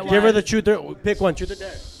would get Give her one. the truth or pick one. Truth or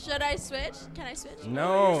dare. Should I switch? Can I switch?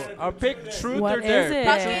 No, I'll pick Truth What or Dare. is it?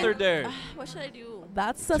 Pick Truth or Dare. What should I do?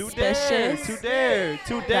 That's Two dare, suspicious. two dare,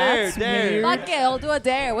 two dare, That's dare. weird. Fuck it, I'll do a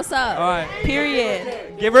dare. What's up? All right,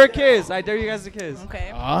 Period. give her a kiss. I dare you guys to kiss. Okay.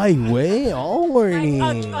 Ay, way, horny.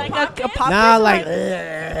 Like a pop Nah, kiss, like.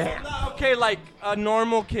 Okay, like a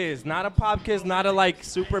normal kiss, not a pop kiss, not a like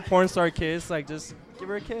super porn star kiss. Like just give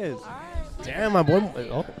her a kiss. Damn, my boy.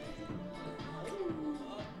 Oh.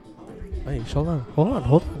 Hey, hold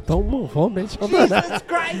on. Don't move, hold on, bitch. Hold on. Jesus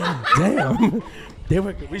Christ. Damn.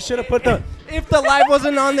 We should have put the. If the live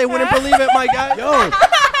wasn't on, they wouldn't believe it, my guy. Yo,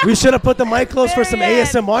 we should have put the mic close for some Period.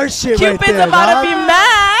 ASMR shit Cupid's right there. about to be dog.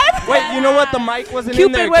 mad. Wait, you know what? The mic wasn't Cupid,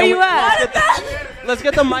 in there. where Can you we- at? let's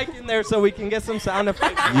get the mic in there so we can get some sound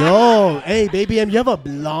effects. Yo, hey, baby M, you have a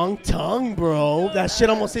long tongue, bro. That shit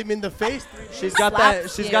almost hit me in the face. She's got that.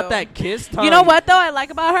 She's got that kiss tongue. You know what though I like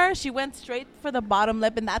about her? She went straight for the bottom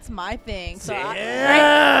lip, and that's my thing. So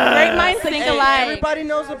great minds think alike. Everybody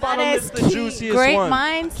knows the bottom That is is the key. juiciest Great one.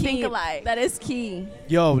 minds think Key. alike. That is key.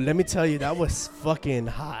 Yo, let me tell you, that was fucking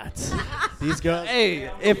hot. These girls. Hey,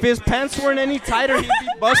 if his pants weren't any tighter, he'd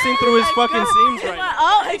be busting through his fucking seams right now.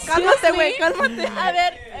 Oh, excuse Cálmate, me. güey, cálmate. A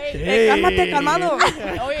ver, Hey. Cálmate, calmado.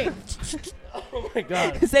 Oh my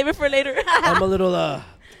god. Save it for later. I'm a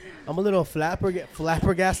little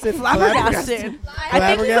flabbergasted. Flabbergasted.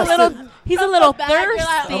 I think he's a little back, you're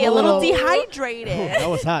like, thirsty, I'm a a little little- dehydrated. That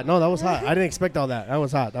was hot. No, that was hot. I didn't expect all that. That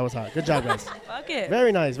was hot. That was hot. Good job, guys. Fuck it.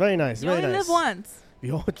 Very nice. Very nice. You Very only nice. live once.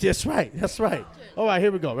 Yo, that's right. That's right. All right,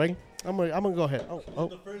 here we go. Ready? I'm gonna go ahead. Oh.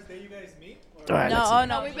 The first day you guys meet? All right. No, let's oh see.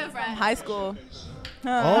 no, we've been from friends. high school.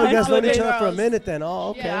 Oh, you guys High known each school other for a girls. minute then. Oh,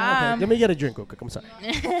 okay. Yeah. Okay. Let me get a drink real quick. I'm sorry.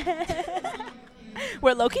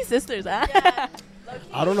 We're low-key sisters, huh?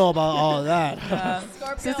 I don't know about all of that.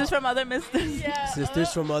 Sisters from other misters.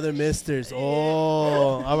 Sisters from other misters.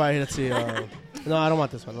 Oh, all right. Let's see. No, I don't want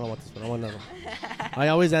this one. I want another one. I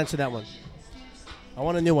always answer that one. I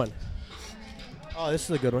want a new one. Oh, this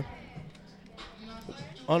is a good one.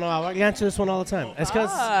 Oh no, I answer this one all the time. It's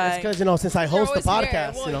because since I host the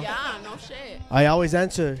podcast, Yeah, no shit. I always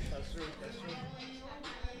answer.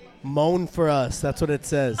 Moan for us. That's what it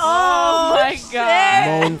says. Oh my god.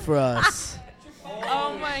 Moan for us.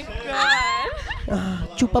 Oh my god.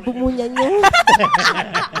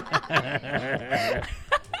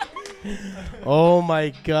 Oh my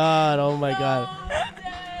god. Oh my god.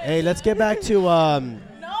 Hey, let's get back to No,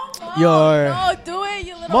 do it,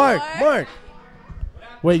 you little Mark.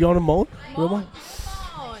 Wait, you want to moan? Real moan?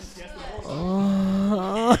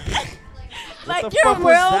 Like What the you're fuck was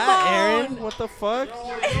real that, moan. Aaron? What the fuck?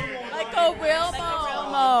 Like a real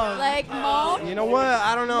moan. Like moan. You know what?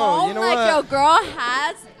 I don't know. Moan You know like what? your girl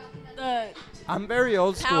has the I'm very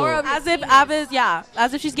old school. power of As the if penis.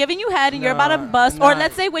 as if she's giving you head and you're about to bust, or nah.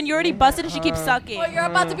 let's say when you're already busted and she keeps sucking, Or you're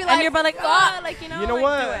about to be like, and you're about like, fuck. oh, like you know, You know like,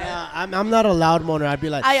 what? do it. I'm not a loud moaner. I'd be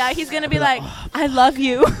like, He's gonna be like, I love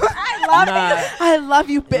you. I love Nah. you. I love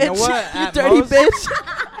you, bitch. You know what? You At dirty most- bitch.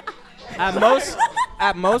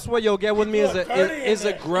 At most, what you'll get with me is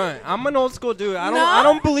a grunt. I'm an old school dude. I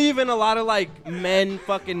don't believe in a lot of like men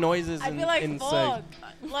fucking noises I'd be like, in fuck. sex.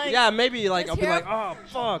 Like, Yeah, maybe like I'll Let's be hear like, it. oh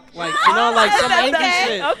fuck, like you know, like some angry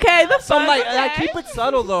shit. Okay, the Some fuck, like okay. I keep it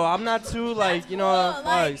subtle though. I'm not too like you know cool.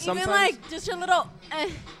 like Like, sometimes. even like just your little.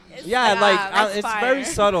 It's yeah, Yeah, like that's it's fire. very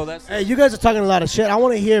subtle. That's hey, you guys are talking a lot of shit. I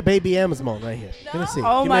want to hear Baby M's moan right here. Let me see.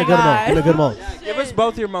 Oh Give me my a good moan. God. Give me a good moan. give us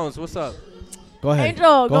both your moans. What's up? Go ahead.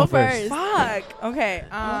 Angel, go first. Fuck. Okay.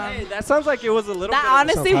 Hey, that sounds like it was a little. That bit of-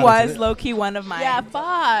 honestly Sounds hot, was isn't it? low key one of mine. Yeah,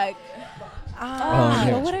 fuck.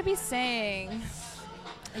 yeah. What would I be saying?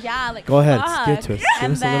 Yeah, like Go ahead. fuck. Give it to us. Give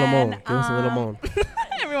And us a little moan. then, Give us a little moan.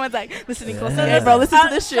 Everyone's like listening close. Yeah. Bro, listen to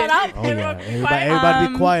this shit. Shut up. Oh yeah. Everybody, quiet. everybody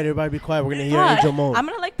be quiet. Everybody be quiet. We're gonna hear Fuck. Angel moan. I'm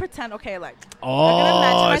gonna like pretend. Okay, like Oh, gonna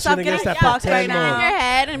imagine she's myself gonna give us that getting fucked pretend right now. In moan. your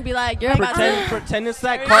head and be like, you're about to. Pretend it's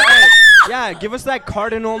that card. Yeah, give us that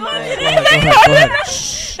cardinal. Go ahead.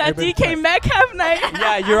 Shh. that Everybody DK quiet. Metcalf night.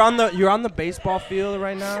 Yeah, you're on the baseball field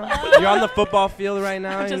right now. You're on the football field right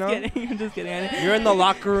now. I'm you just know. kidding. I'm just kidding. You're in the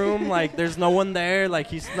locker room, like there's no one there, like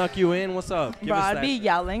he snuck you in. What's up? Give Bro, us I'd that. be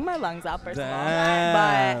yelling my lungs out first Damn. of all.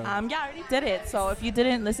 But yeah, I already did it. So if you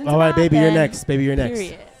didn't listen to All right, that, baby, you're then next. Baby, you're next.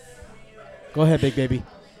 Period. Go ahead, big baby.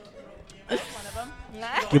 One of them.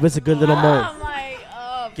 Give us a good little moan. I'm like,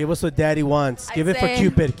 Give us what Daddy wants. I Give it for say-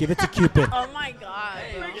 Cupid. Give it to Cupid. oh my god.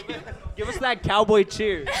 Give us that cowboy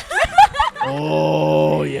cheer.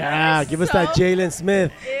 Oh yeah. Give us that Jalen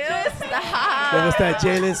Smith. Ew, stop. Give us that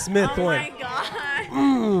Jalen Smith Oh one. my god.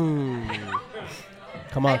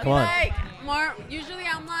 Come on, I'd be come on. Like, more. Usually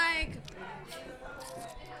I'm like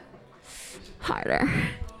harder.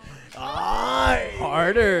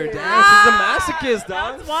 Harder. Damn, she's a masochist,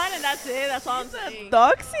 dog. One and that's it. That's all I'm saying.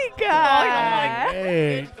 Toxica.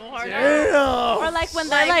 Hey. Or Damn. like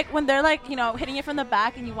when they're like you know hitting it from the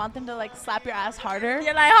back and you want them to like slap your ass harder.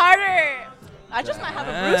 You're like harder. I just might have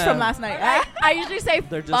a bruise from last night. I usually say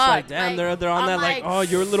They're just fuck. like, damn, they're on I'm that like, oh,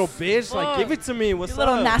 you're a little bitch. Like, fuck. give it to me. What's You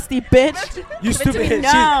little up? nasty bitch. You stupid. me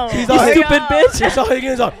now. She's You all stupid bitch. She's all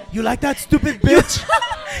higgins on. You like that stupid bitch?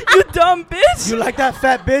 You dumb bitch. You like that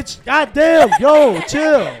fat bitch? God damn. Yo,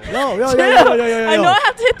 chill. Yo. I know I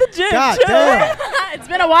have to hit the gym. God Chill. damn. It's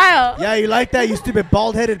been a while. Yeah, you like that, you stupid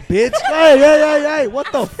bald-headed bitch? Hey. What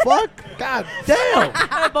the fuck? God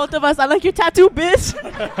damn. Both of us. I like your tattoo, bitch.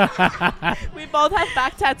 We both have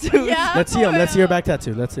back tattoos. Yeah. Let's see him. Let's see your back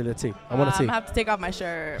tattoo. Let's see. I want to see. I have to take off my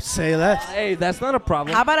shirt. Say that. Hey, that's not a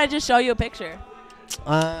problem. How about I just show you a picture?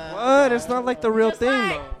 What? It's not like the real thing,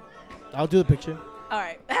 though. I'll do the picture. All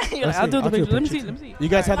right. Let's I'll see, do the I'll do a picture. Let me picture see. too. Let me see. You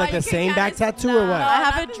guys have like Oh, the you same can't back kinda- tattoo or no. No, what? I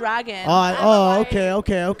have a dragon.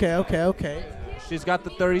 Okay. She's got the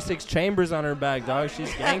 36 chambers on her back, dog. She's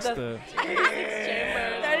gangsta.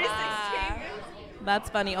 That's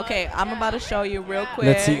funny. Okay, I'm about to show you real quick.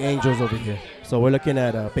 Let's see Angels over here. So we're looking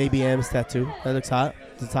at Baby M's tattoo. That looks hot.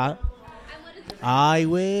 It's hot. Ay,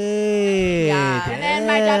 wait. Yeah. And then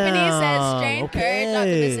my Japanese says Damn, strength, okay. courage,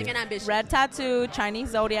 optimistic, and ambition. Red tattoo, Chinese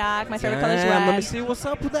zodiac. My favorite color is Damn, red. let me see what's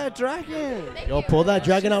up with that dragon. Yo, pull that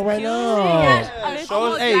dragon out right Cute. now.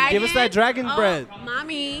 Show us, hey, give us that dragon bread.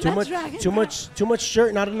 Mommy. Too much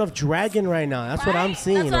shirt, not enough dragon right now. That's what I'm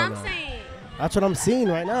seeing. That's what right I'm now. saying. That's what I'm seeing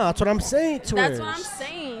right now. That's what I'm saying to her. That's what I'm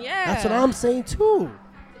saying. Yeah. That's what I'm saying too.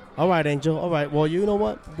 All right, Angel. All right. Well, you know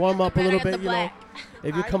what? Warm up a little bit. You know,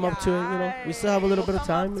 if you come up to it, you know, we still have a little bit of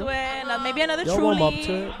time. You know. Maybe another Y'all truly. warm up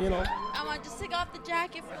to it. You know. I want to just take off the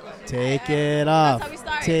jacket for a little bit. Take it off. how we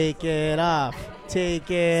start. Take it off.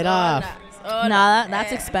 Take it off. Nah,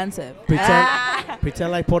 that's expensive.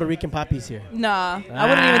 Pretend like Puerto Rican Papi's here. Nah, I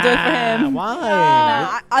wouldn't even do it for him.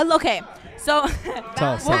 Why? Nah, okay. So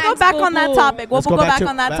Tell us, we'll tell go us. back on that topic. We'll Let's go back to,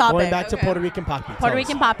 on that Going topic. back to Okay. Puerto Rican Papi. Puerto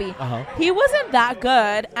Rican Papi. Uh-huh. He wasn't that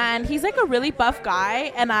good, and he's like a really buff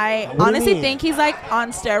guy, and I What do you honestly mean? think he's like on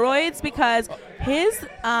steroids because his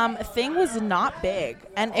thing was not big,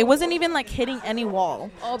 and it wasn't even like hitting any wall.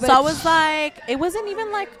 Oh, So I bitch. was like, it wasn't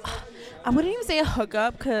even like, I wouldn't even say a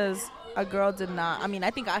hookup because a girl did not. I mean, I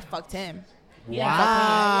think I fucked him.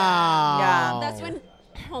 Wow. Yeah. That's when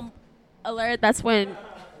home alert. That's when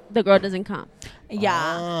the girl doesn't come.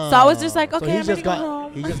 Yeah. So I was just like, So okay, he I'm just gonna go got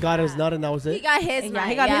home. he just got his nut and that was He it. got his. Yeah,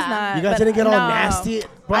 he got his nut. You guys but didn't get all no. nasty,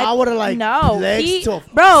 bro. I would have like no, legs he, to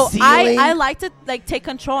bro. ceiling. I like to like take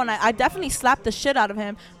control, and I definitely slapped the shit out of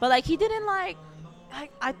him. But like he didn't like.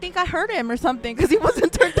 I think I hurt him or something because he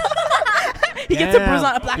wasn't turned on. He gets a bruise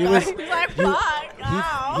on a black He guy. was- He's like, you- fuck.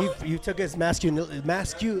 ow. You took his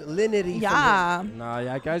masculinity. Yeah. Nah,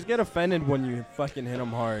 yeah, guys get offended when you fucking hit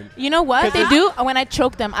them hard. You know what they do when I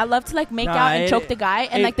choke them? I love to like make Nah, out and it- choke the guy,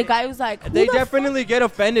 and it- like the guy was like, They "Who the definitely get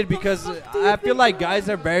offended because fuck do you I feel think like you guys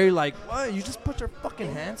are very like, what? You just put your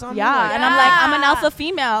fucking hands on me? Yeah, Like, and I'm like, I'm an Yeah. alpha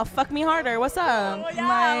female. Fuck me harder. What's up? I'm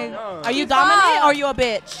like, No. are you Keep dominant up. or are you a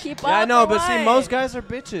bitch? Keep yeah, I up know, or but see, what? most guys are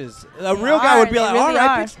bitches. A real guy would be They like, really all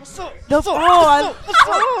right, are. bitch, what's up?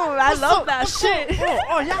 I love that shit.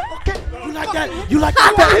 Oh yeah, okay. You like that? You like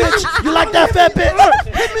that fat bitch? You like that fat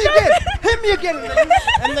bitch? Hit me again. Hit me again.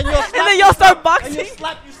 And then you'll slap And then you'll start and boxing. you'll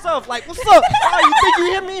slap yourself. Like, what's up? Oh, you think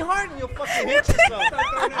you hit me hard and you'll fucking hit yourself.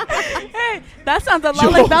 Hey, that sounds a lot Yo.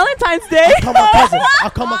 like Valentine's Day. Call my cousin. I'll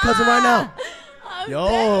call my cousin right now.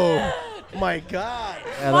 Yo, my God.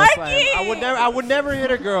 Yeah, that's why I would never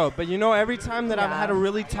hit a girl, but you know, every time that I've Yeah. had a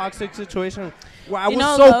really toxic situation where I You was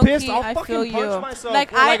know, so low-key, pissed, I'll I fucking feel punch you. myself.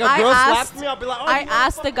 Like, Or like a I girl asked- slaps me, I'll be like, oh, I you know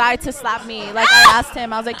asked the guy to slap me. Like I asked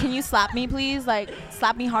him, I was like, "Can you slap me, please? Like,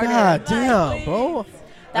 slap me harder." God damn, bro.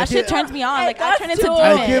 That shit turns me on. Hey, Like I turn into that's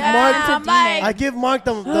demon. too- I give I Mark- turn into I'm like- demon. I give Mark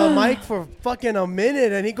the mic for fucking a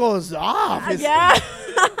minute and he goes off. It's- Yeah.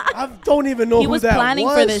 I don't even know He who was that planning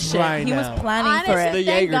was for this shit. right He now. was planning Honestly, for it. The thank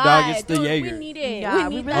Jaeger, God. dog, it's the Dude, Jaeger. We need it. Yeah, we we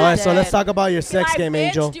need really All right, that. so let's talk about your sex Like, game, bitch,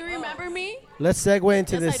 Angel. Do you remember me? Let's segue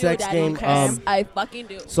into Yes, this I do, sex Daddy. game. Okay. I fucking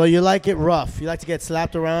do. So you like it rough? You like to get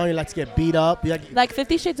slapped around? You like to get beat up? You Like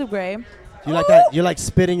 50 Shades of Grey. like that? You like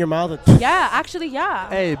spit in your mouth? Yeah, actually, yeah.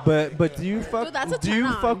 Hey, but do you fuck? Dude, that's a do you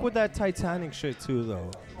turn on. fuck with that Titanic shit too,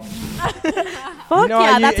 though? Fuck know,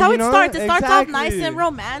 yeah, you- that's how you it know, starts. It starts off nice exactly. and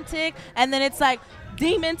romantic, and then it's like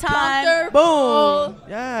demon time. Comfortable. Boom.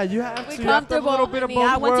 Yeah, you have We to. You have to have a little bit of both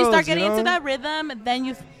Yeah, once you start worlds, getting know? into that rhythm, then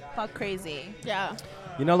you fuck crazy. Yeah.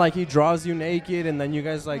 You know, like he draws you naked, and then you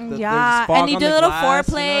guys like the Yeah, there's fog and you on do a the little glass,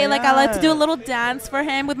 foreplay. You know? Like I like to do a Yeah. little dance for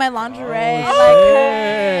him with my lingerie. Oh, like,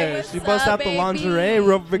 shit. what's She bust up, out the baby? lingerie,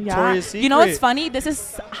 real yeah. Victoria's Secret. You know what's funny? This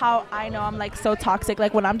is how I know I'm like so toxic.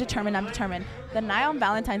 Like when I'm determined, I'm determined. The night on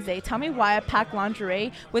Valentine's Day, tell me why I packed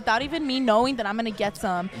lingerie without even me knowing that I'm gonna get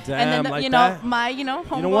some. and Damn, then like you know that? my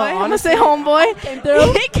homeboy. know what, I'm gonna honestly- say homeboy Came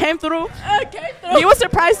through. he came through. Okay. He was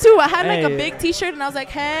surprised too. I had like a Hey. big T-shirt and I was like,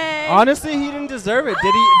 hey. Honestly, he didn't deserve it.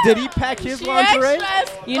 Did he pack his She lingerie? extra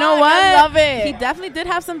as You know fuck. what? I love it. He definitely did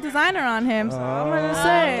have some designer on him. So I'm gonna Oh.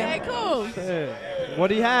 say. Okay, cool. Shit. What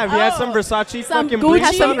do you have? He had some Versace Some fucking Gucci. bleach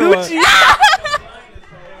Had some on or what? Gucci.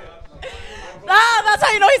 That's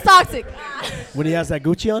how you know he's toxic. When he has that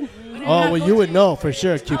Gucci on? Oh, well, you would know for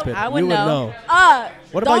sure, Cupid. I would you would know. know.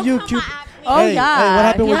 What Don't about you, come Cupid? Oh Hey, yeah, hey, what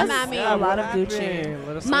happened he with- has Mammy. a lot of What Gucci. happened?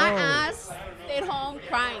 Let us My know. ass stayed home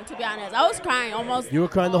crying. To be honest, I was crying almost. You were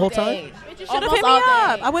crying the all whole time? day. You should have Almost hit me all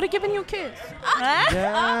up. day. I would have given you a kiss.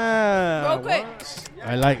 Yeah. Real quick.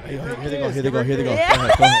 I like. Here they go. Here they go. Here they go. Go Yeah.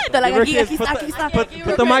 ahead. Go ahead. They're like, Give her a aquí, kiss. aquí Put está, the- aquí está.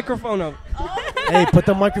 Put the microphone up. Hey, put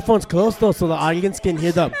the microphones close though, so the audience can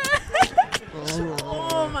hear them.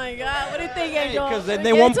 Oh my God! What do you think, Angel? Because then We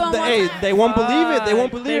they get won't. to 'em one Hey, time. they won't believe it. They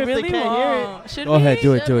won't believe They it if really they can't hear it. won't. Should Go ahead. we?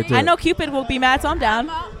 Do it. Do it. Do I it. know Cupid will be mad, so I'm down.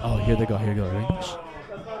 Oh, here they go. Here they go. Ready?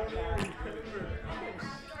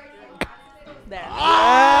 There.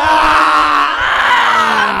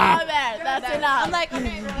 Ah, man, that's enough. I'm like,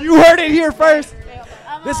 okay. You heard it here first.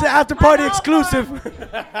 This is after party exclusive.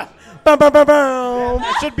 Bum, bum, bum, bum.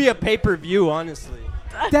 It should be a pay-per-view, honestly.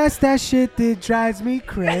 That's that shit that drives me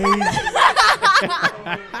crazy.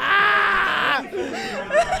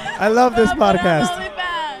 I love this podcast.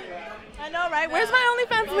 I know, right? Where's my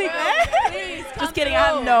OnlyFans link? Please, come Just kidding. I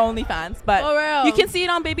have through. no OnlyFans, For but real. you can see it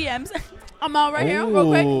on Baby M's. I'm all right here, real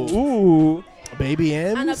quick. Ooh. Baby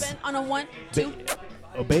M's. On a 1, 2.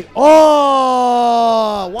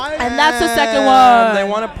 Oh, why? And that's the second one. They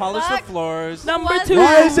want to polish the Fuck. floors. Number What? 2.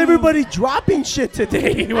 Why is everybody dropping shit today?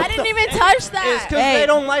 I didn't even touch that. It's because Hey. they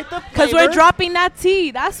don't like the flavor. Because we're dropping that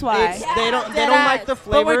tea. That's why. It's- they don't. They dead don't ass. like the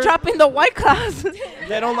flavor. But we're dropping the White Claws.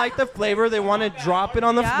 They don't like the flavor. They want to drop it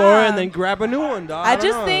on the Yeah. floor and then grab a new one, dog. I don't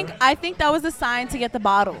just know. think that was a sign to get the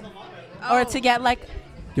bottle. Or to get like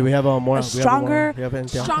Do we have more? a Do we have stronger- We have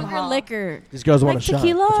anything else? Stronger liquor. These girls want a shot.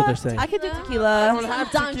 tequila. That's what they're saying. I could do I tequila. don't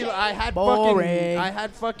have Don tequila. J. I had Boring.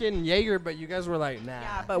 fucking Jaeger, but you guys were like, nah.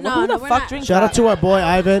 Yeah, but No, who no, the we're fuck not. drinks Shout out that? to our boy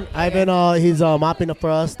Ivan. Ivan, he's mopping up for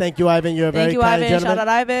us. Thank you, Ivan. You're a very Thank you, kind Ivan. gentleman. Shout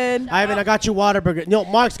out, Ivan. Ivan, I got you Whataburger. No,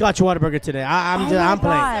 Mark's got you Whataburger today. I'm Oh my playing.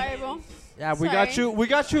 God. Sorry, bro. Yeah, we Sorry. got you. We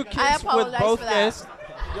got you a kiss with apologize both for that. fists.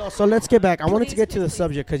 Yo, so let's get back. I wanted to Please, get to the please,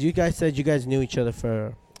 subject because you guys said you guys knew each other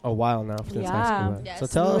for a while now since high Yeah. school. Right? Yes, So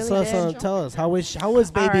tell we us, really did. tell us how is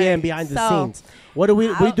Baby All right, M behind the so scenes? What do we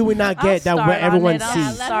not I'll get that start on everyone it. I'll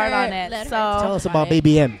sees? Let start her- on it. let her So Tell us talk about it.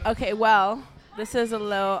 Baby M. okay, well, this is a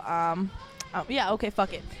little yeah, okay,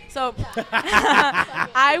 fuck it. So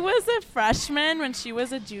I was a freshman when she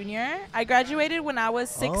was a junior. I graduated when I was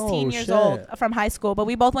 16 years shit. old from high school, but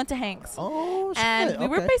we both went to Hanks. Oh shit! And we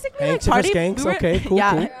were okay. basically Hanks like and party. Skanks. We were, Okay, cool,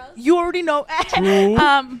 yeah, cool. you already know. True.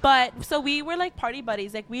 But so we were like party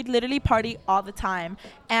buddies. Like we'd literally party all the time.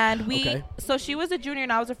 And Okay. so she was a junior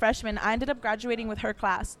and I was a freshman. I ended up graduating with her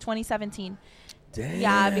class, 2017. Damn.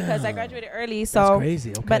 Yeah, because I graduated early. So That's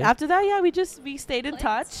crazy. Okay. But after that, yeah, we stayed in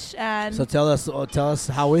touch, and so tell us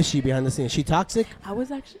how is she behind the scenes? Is she toxic? I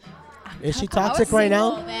was actually. Is she I was toxic right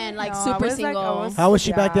single now? Then, like No, I super was, like, I single. was- How was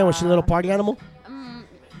she back then? Was she a little Yeah. party animal? Mm,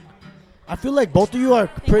 I feel like both of you are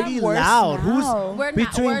pretty I'm worse loud. now. we're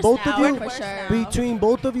Between not worse both of now, you? for sure. Between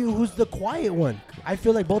both of you, who's the quiet one? I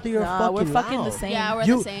feel like both of you are Nah, fucking we're fucking loud. the same. Yeah, we're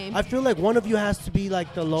You- the same. I feel like one of you has to be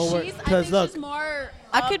like the lower. I Because think look, she's more.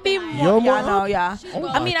 I up could be than I more. You're am. more Yeah, no, up? yeah. She's Oh more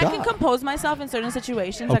I my mean, I can God. compose myself in certain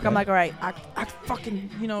situations. Like I'm Okay. like, all right, act fucking,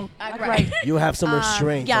 Act act right. right. you have some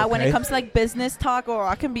restraint. Yeah, when it okay? comes to like business talk, or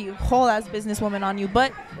I can be a whole ass businesswoman on you,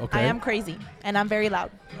 but Okay. I am crazy and I'm very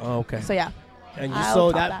loud. Oh, okay. So yeah. And you I'll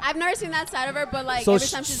so top that. that. I've never seen that side of her, but like So every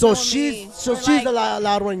time she's so with she's me, so we're she's like, the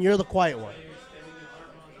loud one. You're the quiet one.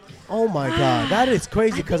 Oh my God, that is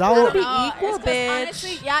crazy. Because I we're will. be No, equal, it's 'cause bitch.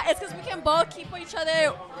 Honestly, yeah, it's because we can both keep each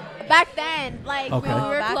other. Back then, like Okay. when we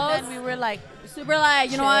were Back close, then we were like, super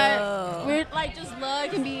like, you know what? Chill. We're like just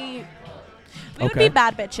look and be. we would Okay. be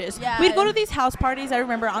bad bitches. Yeah. We'd go to these house parties. I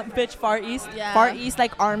remember on bitch Far East, Yeah. Far East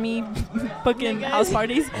like army fucking Niggas. house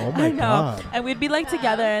parties. Oh my I know. God. And we'd be like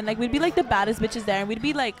together, and like we'd be like the baddest bitches there, and we'd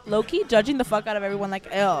be like low key judging the fuck out of everyone. Like,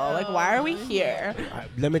 ew, like why are we here?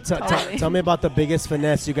 Let me Totally. tell me about the biggest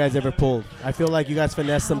finesse you guys ever pulled. I feel like you guys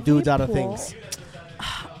finesse some dudes out of pull? things.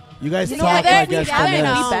 You guys You know, talk there- like we that's haven't,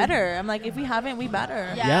 finesse. no. We better. I'm like, if we haven't, we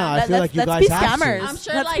better. Yeah. Yeah, I Let- feel let's- like you let's guys be have to. scammers. I'm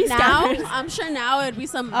sure Let's like be now, scammers. I'm sure now it'd be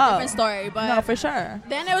some Oh. different story, but No, for sure.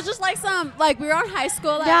 then it was just like some like we were in high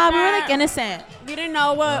school. Like, Yeah, we were like innocent. we didn't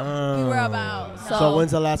know what we were Oh. about. So, So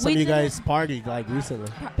when's the last time we you didn't- guys partied? Like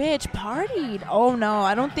recently? Bitch, partied. Oh no,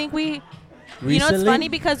 I don't think we. You know, it's Recently? funny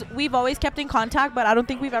because we've always kept in contact, but I don't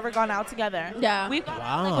think we've ever gone out together. Yeah. We've gone out,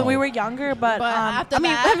 Wow. like when we were younger, but after I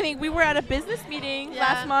mean, that- I mean, we were at a business meeting Yeah.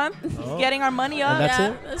 last month, Oh. getting our money up. And that's yeah,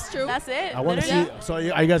 it? that's true. That's it. I want to literally. see. So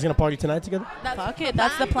are you guys gonna party tonight together? Fuck it,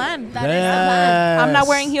 that's the plan. That is the plan. I'm not Yes.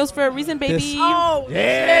 wearing heels for a reason, baby. This- Oh,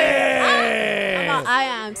 Yeah. I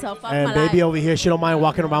am so fuck And my baby life. over here, she don't mind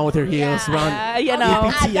walking around with her heels Yeah. around. You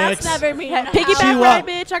know. EPTX. That's never me. No. Piggyback She ride, wa-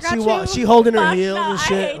 bitch. I got you. She holding her Fuck heels no, and I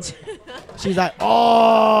shit. hate you. She's like, oh.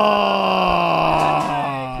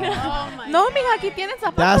 Oh my Know me mija, aquí tienen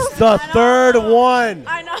zapatos. That's the third one.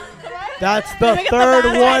 I know. That's the Let me get third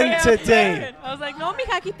bag. one today. I was like, no,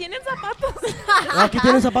 mija, aquí tienen zapatos. Aquí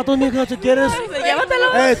tienes zapatos, mija, si quieres.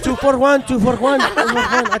 Llévatelo. 2 for 1, 2 for 1.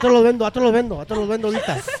 I te los vendo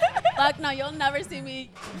ahorita. Fuck no, you'll never see me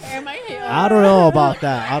wear my hair. I don't know about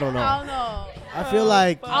that. I don't I know. don't know. I feel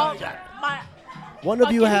like Oh, my. one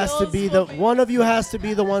of you fucking has to heels be will the make- one of you has to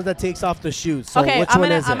be the one that takes off the shoes. So Okay, which I'm one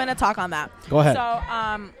gonna is it? I'm gonna talk on that. Go ahead.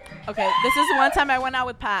 So okay, this is one time I went out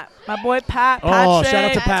with Pat, my boy Pat. Oh, Patrick. shout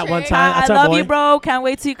out to Pat one Patrick. time. I That's our love boy. you, bro. Can't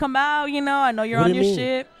wait till you come out. You know, I know you're What on do your you mean?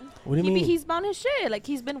 shit. What do you mean? He's on his shit. Like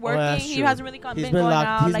he's been working. that's He true. hasn't really He's been been going locked-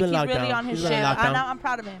 out. he's Like been he's locked really down. on his He's been shit. locked down. I'm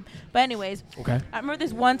proud of him. But anyways, Okay. I remember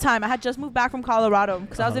this one time I had just moved back from Colorado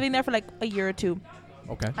because I was Uh-huh. living there for like a year or two.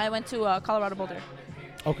 Okay. I went to Colorado Boulder.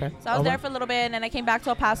 Okay. So I was there for a little bit, and then I came back to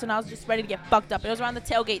El Paso, and I was just ready to get fucked up. It was around the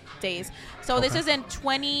tailgate days. So this Okay. is in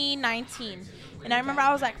 2019. And I remember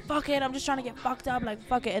I was like, fuck it, I'm just trying to get fucked up, like,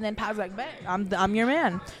 fuck it. And then Pat was like, bet, I'm your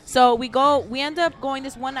man. So we end up going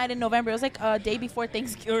this one night in November. It was like a day before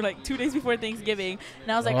Thanksgiving, or like 2 days before Thanksgiving.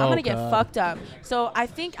 And I was like, I'm Oh, going to get God. fucked up. So I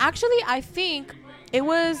think it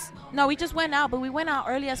was, no, we just went out, but we went out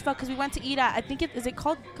early as fuck because we went to eat at, I think is it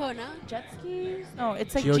called Kona. jet skis? No,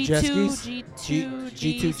 it's like Geo jet G2, skis? G2,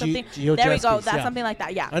 G2, something. Geo There we jet go. skis, That's yeah. something like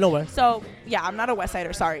that. Yeah. I know where. So yeah, I'm not a West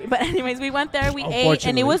Sider, sorry. But anyways, we went there, we ate, and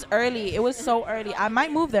Unfortunately. it was early. It was so early. I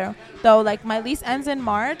might move there though. Like my lease ends in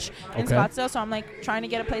March in Okay. Scottsdale, so I'm like trying to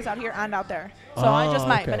get a place out here and out there. So I just Oh,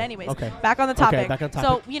 might. okay. But anyways, Okay. back on the Okay, topic. back on So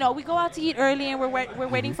topic. we go out to eat early, and we're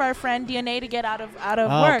waiting for our friend DNA to get out of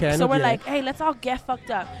Oh, work. okay, I So know we're DNA. like, hey, let's all get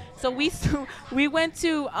fucked up. So we went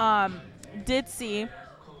to Ditsy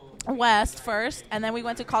West first, and then we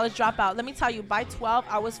went to College Dropout. Let me tell you, by 12,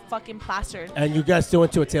 I was fucking plastered. And you guys still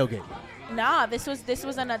went to a tailgate. Nah, this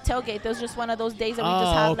wasn't a tailgate. This was just one of those days that we Oh,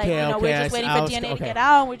 just had, like, okay, we okay, were I just see. waiting I for was- DNA to okay. get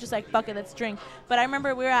out, and we're just like, fuck it, let's drink. But I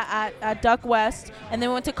remember we were at Duck West, and then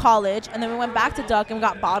we went to College, and then we went back to Duck, and we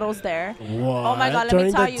got bottles there. What? Oh my God, let During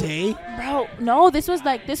me tell the you. day? Bro, no, this was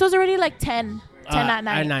already like 10 at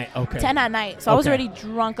night. At night, okay. 10 at night. So I was Okay. already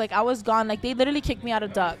drunk. Like, I was gone. Like, they literally kicked me out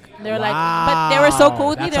of Duck. They were Wow. like, but they were so cool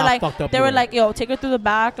with me. That's They're how like, fucked up they you were were. like, yo, take her through the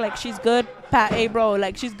back. Like, she's good. Pat, hey, bro,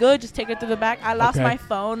 like, she's good. Just take her through the back. I lost Okay. my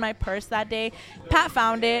phone, my purse that day. Pat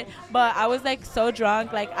found it, but I was, like, so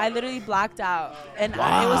drunk. Like, I literally blacked out. And it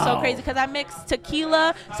was so Wow. crazy because I mixed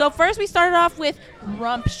tequila. So first we started off with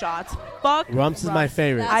rump shots. Fuck Rumps is my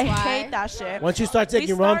favorite. That's I why. hate that shit. Once you start We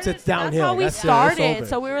taking rumps, it's downhill. That's how we That's it. started. It's over.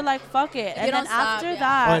 So we were like, fuck it. And then don't stop, after yeah.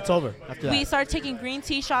 that, Oh, it's over. After that. we started taking green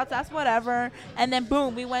tea shots. That's whatever. And then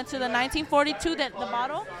boom, we went to the 1942, the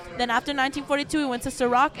bottle. Then after 1942, we went to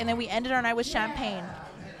Ciroc, and then we ended our night with champagne.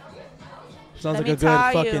 Sounds Let like me a good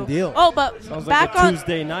tell fucking you. deal. Oh, but Sounds back like a on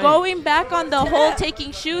Tuesday night. going back on the whole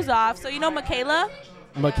taking shoes off. So you know Michaela?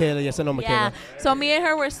 Michaela, yes, I know Michaela. Yeah. So me and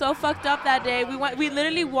her were so fucked up that day. We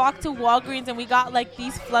literally walked to Walgreens and we got like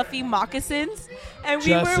these fluffy moccasins, and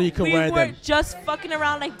Just so you could we wear were them. just fucking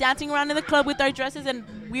around, like dancing around in the club with our dresses and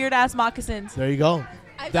weird ass moccasins. There you go.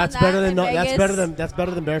 I've That's done better that than in no, that's Vegas.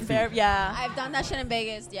 better than bare feet. Yeah. I've done that shit in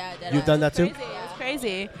Vegas. Yeah, dead You've ass. done that too? Crazy. It was crazy.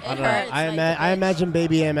 It I don't know. hurts, I, like, ima- the I bitch. imagine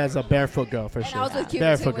Baby M as a barefoot girl for And sure. I was with Cuba too,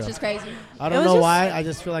 Barefoot which girl. is crazy. I It don't was know just- why. I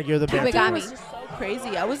just feel like you're the Cuba barefoot. got It me. was just so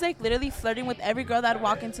crazy. I was like literally flirting with every girl that'd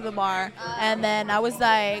walk into the bar, and then I was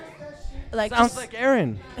like Sounds just- like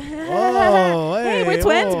Aaron. Oh, hey, we're hey,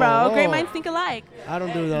 twins, oh, bro. oh. Great minds think alike. I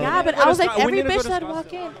don't do that. Yeah, but go I to was like, Scott- we every need to go bitch to that'd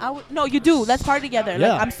Scottsdale. walk in. No, you do. Let's party together.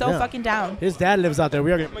 Yeah, Like, I'm so yeah. fucking down. His dad lives out there.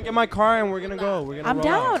 We are I'm gonna get my car and we're gonna go. We're gonna I'm roll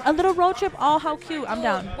down. out. A little road trip. Oh, how cute. I'm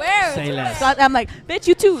down. Where? Say less. I'm like, bitch,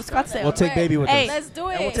 you too. Scottsdale. We'll take Where? Baby with Hey. us. Let's do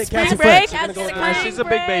it. And we'll take Spring Cassie break. Flex. We're gonna go with Cassie's her. She's a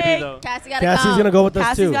big baby though. Cassie gotta Cassie's come. gonna go with us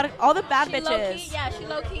Cassie's too. got all the bad She low-key, bitches. yeah, she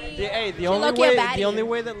low key. Hey, She low-key a baddie. the only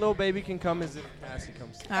way that little baby can come is if Cassie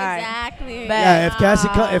comes. All right. Exactly. Bet. Yeah,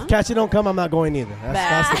 if Aw. Cassie don't come, I'm not going either.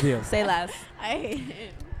 That's the deal. Say less. I hate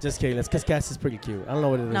it. Just kidding. It's because Cassie's pretty cute. I don't know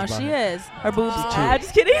what it is. No, about she her. is. Her boobs. She's I'm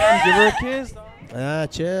just kidding. Give her a kiss.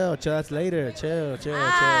 Chill. That's later. Chill.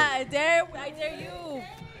 I dare you.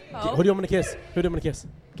 Oh. Who do you want me to kiss? Who do you want me to kiss?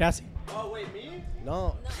 Cassie? Oh wait, me?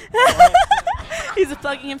 No. He's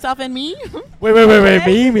plugging himself in me. Wait.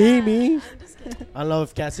 Me. I don't know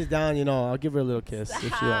if Cassie's down. I'll give her a little kiss if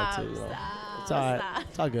she wants to. It's all right. Stop.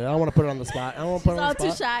 It's all good. I don't want to put her on the spot. I don't want to put She's her on all the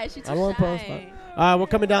too spot. shy. She's too I don't want to put her on the shy. spot. All right, we're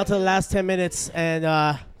coming down to the last 10 minutes,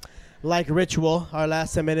 and like ritual, our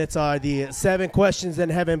last 10 minutes are the 7 questions in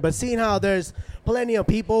heaven. But seeing how there's plenty of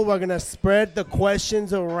people, we're gonna spread the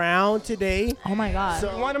questions around today. Oh my god.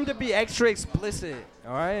 I want them to be extra explicit.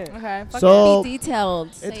 All right. Okay. fuck So Be detailed.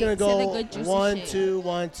 it's Say- gonna say go the good, juicy 1, shit. 2,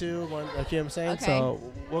 1, 2, 1. Okay, what I'm saying. Okay. So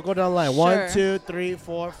we'll go down the line. Sure. 1, 2, 3,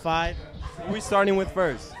 4, 5. Who we starting with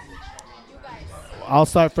first? I'll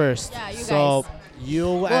start first. Yeah, you so guys.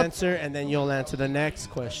 you'll answer, and then you'll answer the next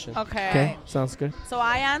question. Okay. Okay, sounds good. So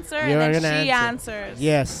I answer, You're and then gonna she answer. answers.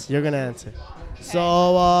 Yes, you're gonna answer.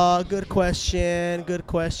 So, good question. Good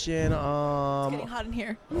question. It's getting hot in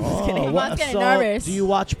here. Oh, kidding. Mom's getting so nervous. do you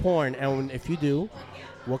watch porn? And if you do,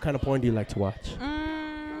 what kind of porn do you like to watch?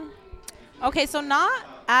 Okay, so not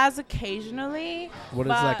as occasionally. What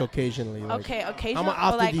is but- like occasionally? Like, Okay, occasionally.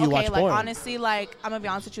 often like, do you watch like porn? honestly, like I'm gonna be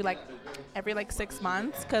honest with you, like every like 6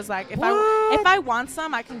 months, cause like if What? I want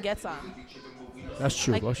some, I can get some. That's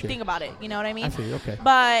true. Like Okay. think about it, you know what I mean? I feel you. Okay.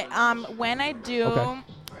 But when I do, Okay.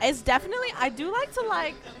 it's definitely I do like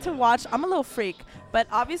to watch. I'm a little freak, but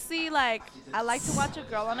obviously like I like to watch a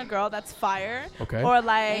girl on a girl that's fire. Okay. Or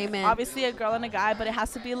like Amen. obviously a girl and a guy, but it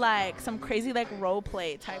has to be like some crazy like role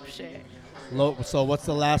play type shit. So, what's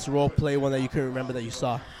the last role play one that you can remember that you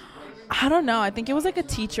saw? I don't know. I think it was like a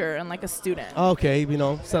teacher and like a student. Okay,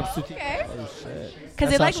 substitute. Okay. Oh shit. Because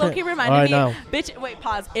That's it like our low-key shit. reminded Alright, me, now. bitch. Wait,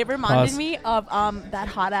 pause. It reminded Pause. me of that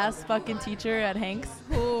hot ass fucking teacher at Hanks,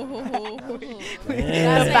 Damn.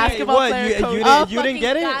 the basketball What? player You coach. didn't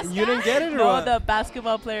get it? fucking You didn't get it or No, what? the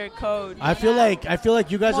basketball player coach. I feel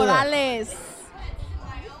like you guys are the Morales.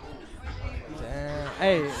 Damn.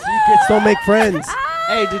 Hey, secrets don't make friends.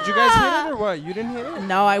 hey, did you guys hit it or what? You didn't hit it?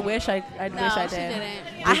 No, I wish I No, wish I she did.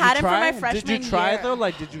 didn't. I had it for try? my freshman Did you try year. it though?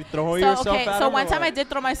 Like, did you throw So yourself okay, at so him one or time what? I did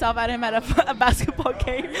throw myself at him at a basketball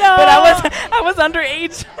game, but I was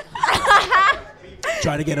underage.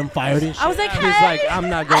 Try to get him fired and shit. I was like, He's hey. like, I'm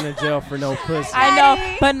not going to jail for no pussy. I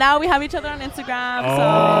know, but now we have each other on Instagram, so you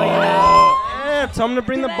know. Oh, yeah, tell him to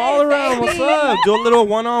bring the ball around. What's up? Do a little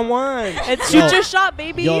one-on-one. It's Yo. shoot your shot,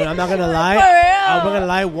 baby. Yo, I'm not gonna lie. For real. I'm not gonna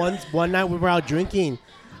lie. One night we were out drinking.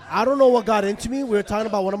 I don't know what got into me. We were talking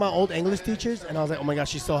about one of my old English teachers, and I was like, "Oh my gosh,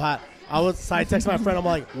 she's so hot." I was side texting my friend. I'm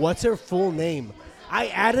like, "What's her full name?" I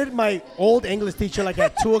added my old English teacher like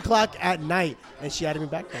at 2:00 at night, and she added me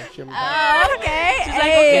back there. She added me back. Oh, okay. She's like,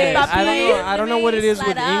 okay, Yeah, papi. I don't know what it is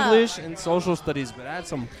with Slide up. English and social studies, but I had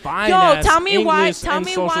some fine Yo, ass tell me why. English Tell and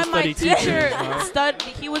me social why my study teacher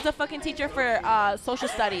teachers, He was a fucking teacher for social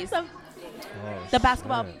studies. The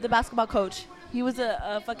basketball coach. He was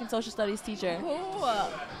a fucking social studies teacher.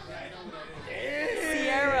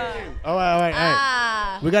 Sierra. All right.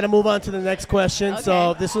 Ah. We got to move on to the next question. So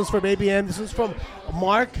Okay. this one's for Baby M. This one's from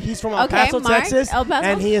Mark. He's from El Okay, Paso, Mark, Texas, El Paso.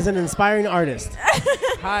 and he is an inspiring artist.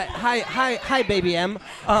 Hi, baby M.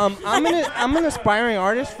 I'm an aspiring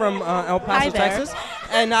artist from El Hi Paso, there. Texas,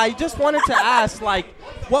 and I just wanted to ask, like,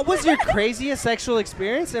 what was your craziest sexual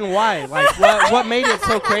experience and why? Like, what made it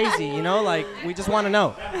so crazy? You know, like, we just want to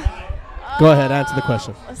know. Go ahead, answer the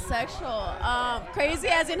question. Sexual. Crazy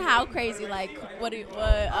as in how crazy? Like, what?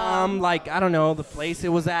 Like, I don't know, the place it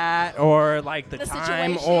was at, or like the The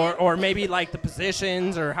time, situation? or maybe like the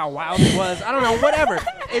positions, or how wild it was. I don't know, whatever.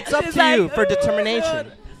 It's up She's to you like, for "Ooh,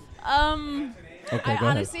 determination. Okay, I go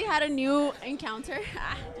honestly had a new encounter.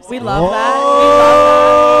 We love that.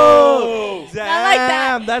 Oh, damn, Not like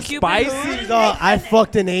that. that's Cupid spicy. So I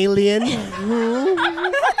fucked an alien.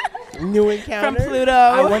 New From encounter. Pluto.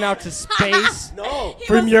 I went out to space. No,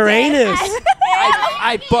 from Uranus.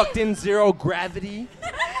 I fucked in zero gravity.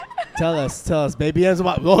 Tell us, Baby M's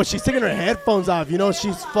about. Oh, she's taking her headphones off. You know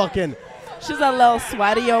she's fucking. She's a little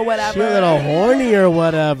sweaty or whatever. She's a little horny or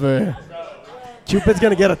whatever. Cupid's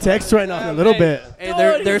gonna get a text right now in a little bit. Hey, Dude,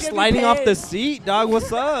 they're he's gonna be sliding off the pissed. seat, dog.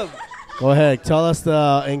 What's up? Go ahead, tell us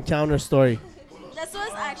the encounter story. This was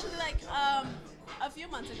actually like a few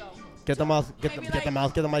months ago. Get the mouth. Get Maybe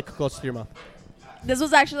the mic close to your mouth. This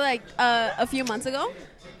was actually like a few months ago.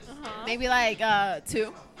 Maybe like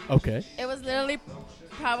 2. Okay. It was literally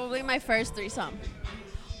probably my first threesome.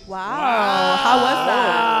 Wow. How was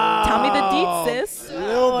that? Tell me the deets, sis.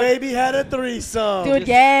 Little baby had a threesome. Dude,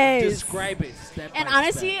 yes. Describe it. Step And by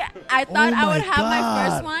honestly, step. I thought I my would have my God.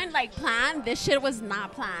 first one like planned. This shit was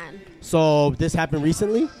not planned. So this happened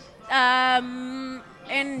recently.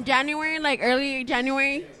 In January, like early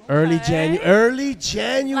January. Early Like,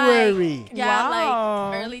 January. yeah, Wow.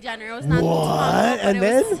 like early January. It was not What? too long ago, but And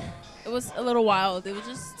then? it was a little wild. It was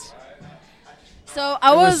just. So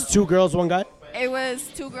It was 2 girls, 1 guy. It was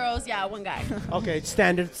 2 girls, yeah, 1 guy. Okay,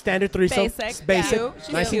 standard threesome. Basic. Basic. Cute. She's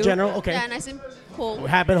Nice and cute. general. Okay. Yeah, nice and cool.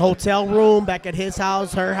 Happened hotel room back at his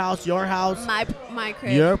house, her house, your house. My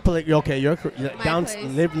crib. Your down place.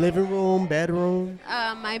 living room, bedroom.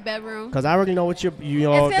 My bedroom. Cause I already know what the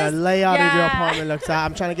It's 'cause- layout of your yeah. apartment looks like.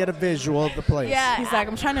 I'm trying to get a visual of the place. Yeah. He's like,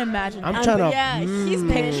 I'm trying to imagine. I'm trying to. Yeah, he's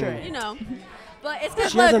picturing. you know. But it's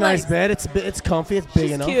because She has a nice bed. It's comfy. It's big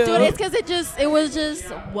She's enough. cute. Dude, it's because it was just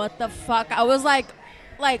what the fuck. I was like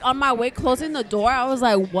like on my way closing the door, I was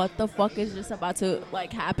like, what the fuck is just about to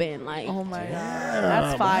like happen? Like, Oh my god, Damn,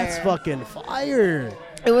 that's fire. That's fucking fire.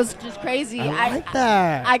 it was just crazy. I like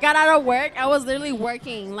that. I got out of work. I was literally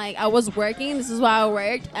working. Like I was working. This is why I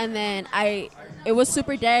worked, and then it was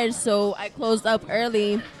super dead, so I closed up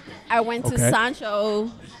early. I went to Okay. Sancho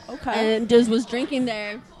Okay. and just was drinking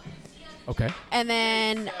there. Okay. And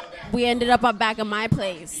then we ended up back at my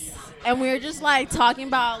place. And we were just like talking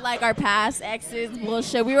about like our past exes,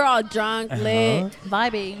 bullshit. We were all drunk, lit.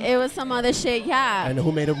 Vibing. It was some other shit, yeah. And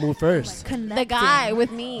who made a move first? The guy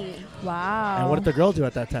with me. Wow. And what did the girl do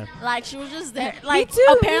at that time? Like she was just there. Like too,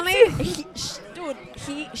 apparently,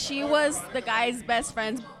 me she was the guy's best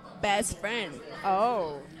friend's best friend.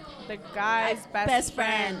 Oh, the guy's best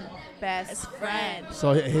friend. Best friend.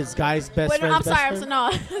 So his guy's best Wait, friend. no, I'm sorry. I'm so no.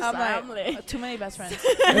 I'm I'm like, lit. too many best friends.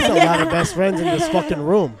 There's a lot of best friends in this fucking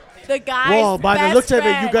room. The guy's Well, by the best looks of it,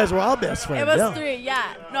 friend. you guys were all best friends. It was yeah. 3,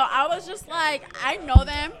 yeah. No, I was just like, I know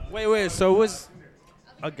them. Wait. So it was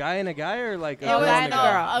a guy and a guy, or like a It girl was and a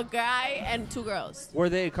girl? a guy and 2 girls. Were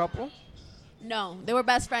they a couple? No, they were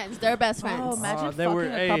best friends. They're best friends. Oh, imagine they were-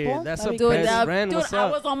 fucking a hey, couple. that's That'd a be Dude, best crazy. friend. dude, What's I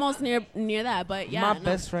up? was almost near that, but yeah. my no.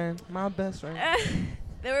 best friend. My best friend.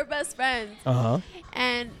 They were best friends. Uh-huh.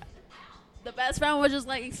 And the best friend was just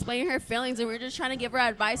like explaining her feelings, and we were just trying to give her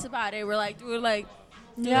advice about it. We're like, dude, like,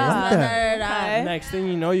 Yeah. Okay. Next thing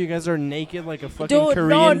you know, you guys are naked like a fucking Dude, no,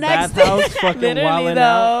 Korean next bathhouse, fucking Literally wilding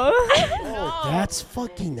out. though. Oh, that's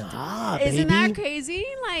fucking hot, Isn't baby. that crazy?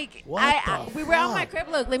 Like, What the we were on my fuck? crib.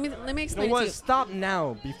 Look, let me You know explain to what? you. Stop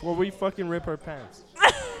now before we fucking rip our pants.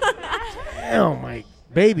 Damn, my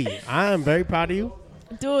baby. I am very proud of you.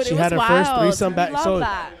 Dude, She it was had her wild. first threesome back. Love So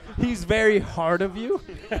that. He's very hard of you.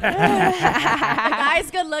 The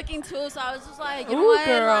guy's good looking too, so I was just like, you know Ooh, what?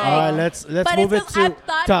 girl. Like, all right, let's But move it it's just- to.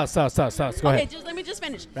 I thought- Stop. Go okay, ahead. just let me just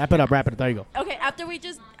finish. Wrap it up. There you go. Okay, after we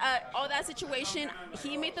just all that situation,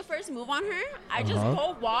 he made the first move on her. I just Uh-huh.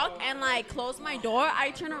 go walk and like close my door.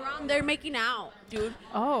 I turn around, they're making out, dude.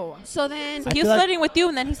 Oh. So then I He feel was like- flirting with you,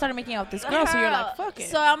 and then he started making out with this girl. So you're like, fuck it.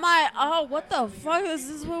 So I'm like, oh, what the fuck? Is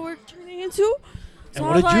this what we're turning into? So And I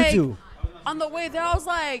what was did like- you do? On the way there, I was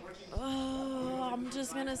like, oh, I'm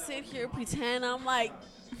just gonna sit here, pretend I'm like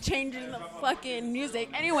changing the fucking music.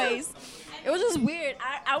 Anyways, it was just weird.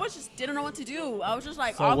 I was just didn't know what to do. I was just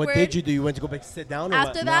like So awkward. what did you do? You went to go back sit down or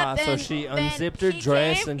After what? that, Nah, so then she then unzipped her he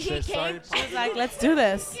dress came- and he just came- started. He's like, let's do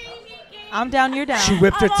this. I'm down, you're down. She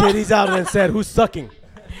whipped her titties out and said, "Who's sucking?"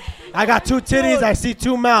 I got 2 titties. Dude. I see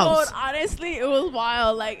 2 mouths. Dude, honestly, it was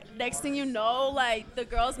wild. Like next thing you know, like the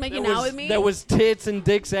girl's making out with me. There was tits and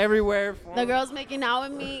dicks everywhere. The girl's making out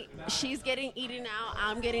with me. She's getting eaten out.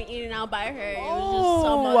 I'm getting eaten out by her. It was just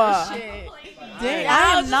some Oh. other shit. Dang, I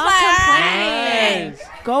I was am just not like, complaining. Nice.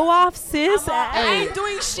 Go off, sis. I ain't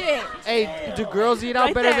doing shit. Hey, do girls eat out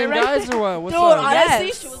Right better there, than right guys there. or what? What's Dude, up? honestly,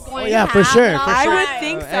 Yes. she was going Oh, yeah, to for half, sure, and for was I sure. would like-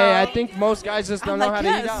 think so. Hey, I think most guys just don't I'm know like, how to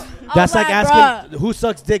yes. eat out. That's I'm like like, asking who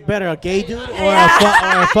sucks dick better, a gay dude or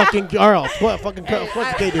a fucking girl. What fucking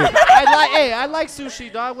fuck gay dude? I like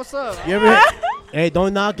sushi, dog. What's up? You ever? Hey,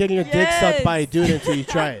 don't knock getting your dick sucked by a Yes. dude until you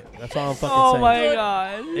try it. That's all I'm fucking Oh saying. my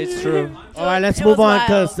god. It's true. All right, let's It move was on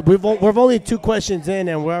wild. because we're only 2 questions in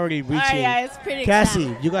and we're already All right, reaching. yeah, it's pretty Cassie,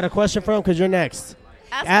 exciting. you got a question for him because you're next.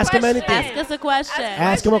 Ask ask a him question. anything. Ask us a question.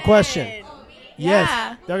 Ask him a question. Yes,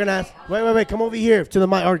 Yeah. they're gonna ask. Wait, come over here to the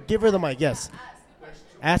mic or give her the mic. Yes,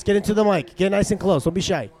 ask it into the mic. Get nice and close. Don't be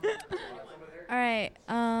shy. All right.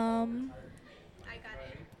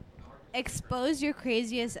 Expose your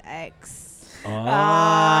craziest ex. Well,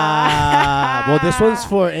 this one's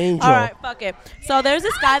for Angel. All right, fuck it. So there's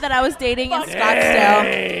this guy that I was dating in Scottsdale.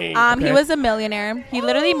 He Okay. was a millionaire. He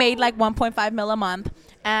literally made like 1.5 mil a month.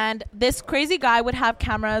 And this crazy guy would have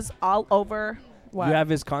cameras all over. What? You have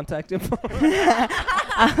his contact info.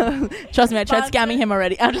 Trust me, I tried scamming him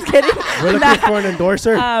already. I'm just kidding. We're looking for an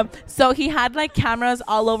endorser. So he had like cameras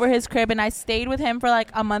all over his crib, and I stayed with him for like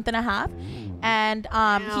a month and a half. And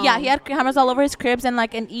he had cameras all over his cribs, and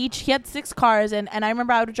like in each, he had 6 cars. And I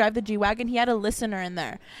remember I would drive the G-Wagon. He had a listener in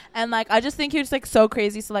there, and like I just think he was like so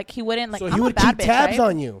crazy. So like he wouldn't like. so I'm he a would bad keep bitch, tabs right?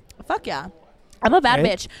 on you. Fuck yeah. I'm a bad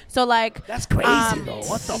Okay. bitch. So like That's crazy though.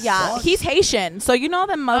 What the yeah, fuck? he's Haitian. So you know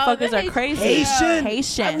them motherfuckers they're are crazy. Haitian.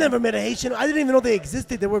 Haitian. I've never met a Haitian. I didn't even know they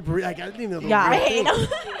existed. They were like I didn't even know. They Yeah. were real thing.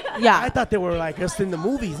 I Yeah. thought they were like just in the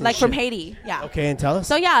movies. And Like from shit. Haiti. Yeah. Okay, and tell us.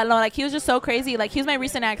 So yeah, no, like he was just so crazy. Like he was my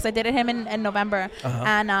recent ex. I dated him in November, Uh-huh.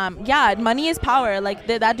 and yeah, money is power. Like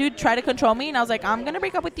that dude tried to control me, and I was like, I'm gonna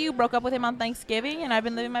break up with you. Broke up with him on Thanksgiving, and I've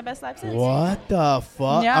been living my best life since. What the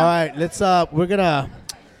fuck? Yeah. All right, let's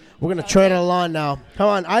we're gonna tread along now. Come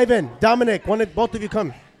on, Ivan, Dominic, both of you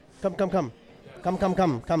come.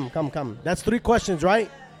 Come. That's 3 questions, right?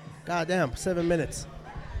 God damn, 7 minutes.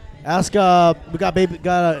 Ask. We got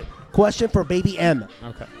a question for Baby M.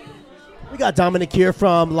 Okay. We got Dominic here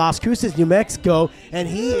from Las Cruces, New Mexico, and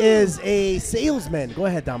he is a salesman. Go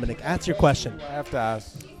ahead, Dominic. Answer your question. I have to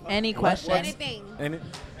ask. Any question? Anything. Any? Does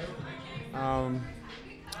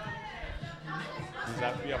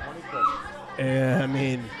that have to be a funny question? I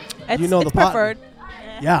mean, It's, you know it's the pot- preferred.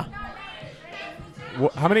 Yeah.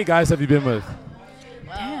 How many guys have you been with?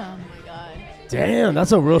 Damn. Oh my god. Damn,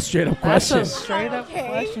 that's a real straight up That's question. a straight up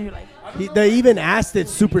question. You're like, They even asked it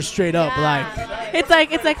super straight up, like,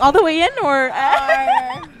 it's like all the way in, or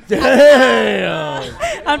damn.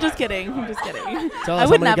 I'm just kidding. Tell I us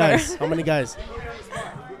would how many never. guys. How many guys?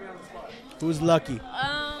 Who's lucky?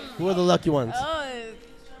 Who are the lucky ones?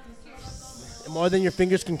 More than your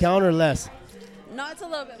fingers can count or less? No, it's a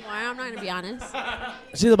little bit more. I'm not gonna be honest.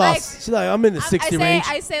 She's about. Like, She's like, I'm in the 60 range.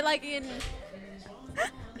 I say like in.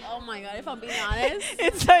 Oh my god! If I'm being honest.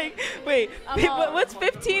 It's like, wait, I'm all- what's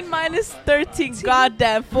 15 minus 13?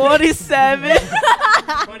 Goddamn, 47.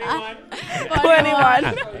 21.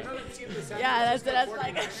 Yeah, that's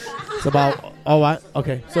like. It's about. Oh, what?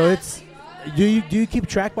 Okay. So it's. Do you keep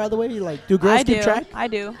track, by the way? Like, do girls I keep do. track? I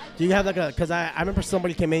do. Do you have like a? Because I remember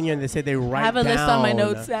somebody came in here and they said they write I have a list on my down.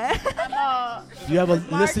 notes. Do you have a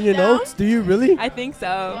list in your down? notes? Do you really? I think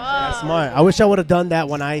so. That's smart. I wish I would have done that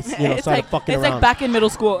when I, It's started like fucking it's around. like back in middle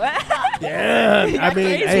school. Damn. I mean,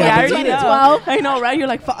 Crazy. hey, I I've already been doing it. know. I know, right? You're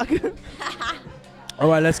like, fuck. All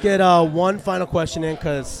right, let's get one final question in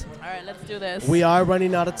because All right, let's do this. we are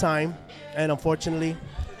running out of time, and unfortunately,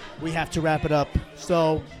 we have to wrap it up.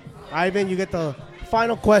 So, Ivan, you get the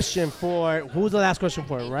final question for who's the last question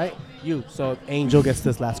for, right? You. So Angel gets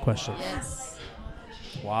this last question. Yes.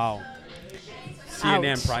 Wow.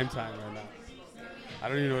 CNN Ouch. primetime right now. I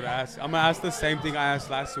don't even know what to ask. I'm going to ask the same thing I asked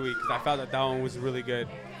last week because I felt that one was really good.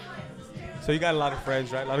 So you got a lot of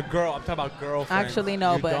friends, right? A lot of I'm talking about girlfriends. Actually,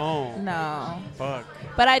 no, You but don't. no. Fuck.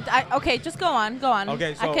 But I okay, just go on.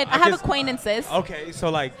 Okay, so I I have guess- acquaintances. Okay, so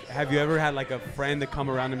like, have you ever had like a friend to come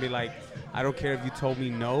around and be like, I don't care if you told me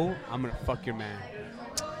no, I'm going to fuck your man.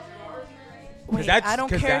 Wait, that's- I don't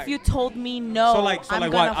 'cause care that- if you told me no. So I'm what?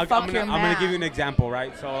 gonna fuck your man. I'm gonna give you an example,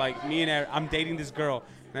 right? So like me and Aaron, I'm dating this girl,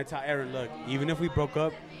 and I tell Aaron, look, even if we broke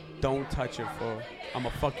up, don't touch her, fool. I'm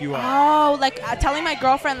gonna fuck you up. Oh, like telling my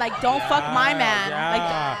girlfriend, like, don't fuck my man. yeah.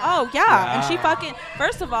 Like, oh yeah. And she Yeah. fucking.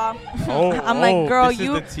 First of all, Oh, I'm like, girl, this is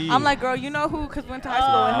you. the tea. I'm like, girl, you know who? Cause we went to high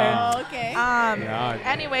school with her. Oh, okay. Yeah.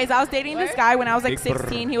 Anyways, I was dating this guy when I was like Big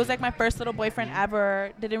 16. He was like my first little boyfriend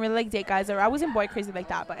ever. Didn't really like date guys, or I wasn't boy crazy like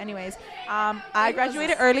that. But anyways, I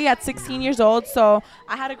graduated early at 16 years old, so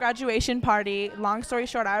I had a graduation party. Long story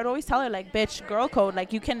short, I would always tell her like, bitch, girl code.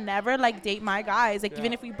 Like, you can never like date my guys, like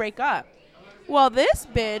even if we break up. Well, this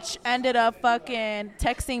bitch ended up fucking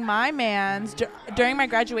texting my mans during my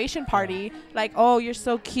graduation party, like, oh, you're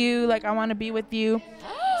so cute, like, I want to be with you.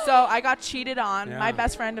 So I got cheated on. Yeah. My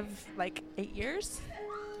best friend of like 8 years.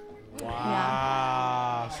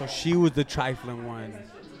 Wow. So she was the trifling one.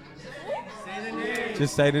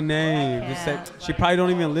 Just say the name. Just say. She probably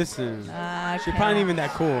don't even listen. She probably ain't even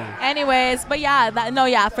that cool. Anyways, but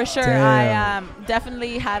yeah, for sure. Damn. I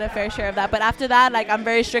definitely had a fair share of that. But after that, like, I'm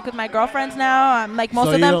very strict with my girlfriends now. I'm like most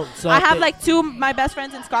So of you them. don't- so I if have they- like 2 of my best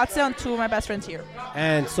friends in Scottsdale and 2 of my best friends here.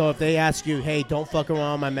 And so if they ask you, hey, don't fuck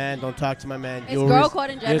around my man, don't talk to my man, It's girl code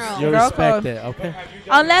in general. You'll Girl respect code. it, okay?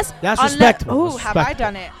 Unless That's respectable. Ooh, have I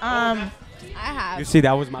Respectable. done it? I have. You see,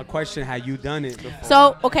 that was my question. Had you done it before?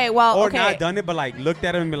 So okay, well, or okay. not done it, but like looked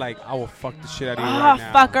at him and be like, I will fuck the shit out of you Oh right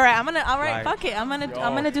now. fuck! All right, all right, Like, fuck it. I'm gonna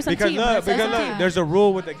do some because tea. look, I'm gonna say because some look, tea. there's a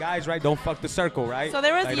rule with the guys, right? Don't fuck the circle, right? So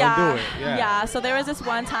there was like, yeah, don't do it. Yeah. So there was this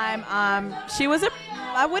one time. She was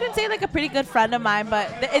I wouldn't say like a pretty good friend of mine,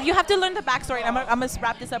 but you have to learn the backstory. I'm gonna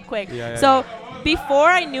wrap this up quick. Yeah, so before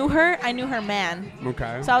I knew her man.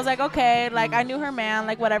 Okay. So I was like, okay, like I knew her man,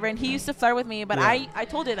 like whatever, and he used to flirt with me, but Yeah. I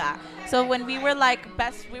told her that. So when we were like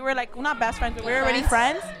not best friends, but we were already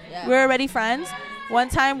Friends? friends. Yeah. We were already friends. One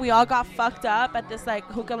time we all got fucked up at this like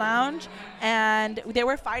hookah lounge, and they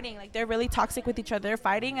were fighting. Like they're really toxic with each other. They're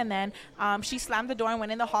fighting, and then she slammed the door and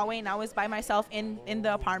went in the hallway, and I was by myself in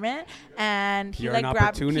the apartment, and he You're like an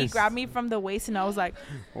grabbed opportunist. me from the waist, and I was like,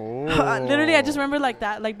 Oh. literally, I just remember like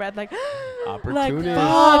that, like breath, like. Like, Opportunist.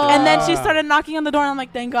 fuck. And then she Yeah. started knocking on the door, and I'm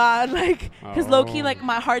like, thank God. Like, because low key, Oh. like,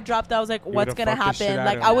 my heart dropped. I was like, what's would've going to fucked the shit happen? out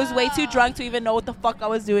Like, of I him. was way too drunk to even know what the fuck I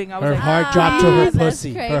was doing. I was Her like, heart dropped to her that's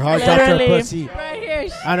pussy. crazy. Her heart dropped to her Literally. pussy. Right here.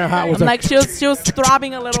 And her heart was I'm like, like, she was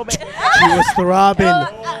throbbing a little bit. she was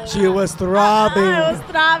throbbing. She was throbbing. I was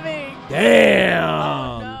throbbing.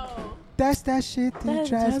 Damn. No. That's That's that shit that drives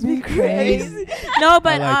drives me me crazy. No,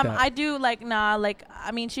 but like that. I do like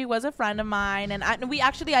I mean, she was a friend of mine, and I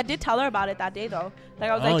did tell her about it that day though. Like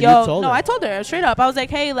I was Oh, like, you yo, told no, her. I told her straight up. I was like,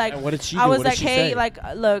 hey, like, And what did she I do? was What did like, she hey, say? like,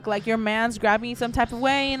 look, like your man's grabbed me some type of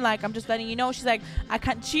way, and like I'm just letting you know. She's like, I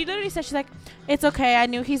can't. She literally said, she's like, it's okay. I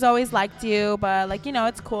knew he's always liked you, but like you know,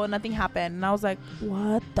 it's cool. Nothing happened. And I was like,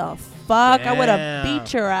 what the fuck? I would have Damn.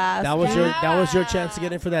 beat your ass. That was your chance to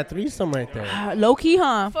get in for that threesome right there. Low key,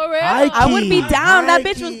 huh? For real? High I would be key. down. That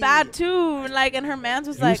High bitch was key. bad too. Like, and her man's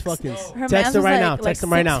was He was like, fucking- her Text man's her was right like, now. like Text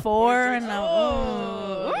him right now. 6'4", and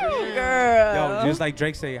ooh, girl. Yo, just like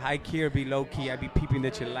Drake say, high key or be low key. I be peeping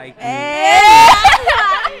that you like me. Hey.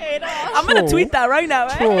 I'm gonna True. tweet that right now.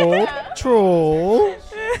 True.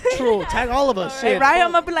 Tag all of us. Hey, Shit. right?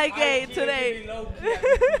 I'm gonna be like, hey, today.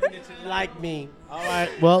 Like me. All right.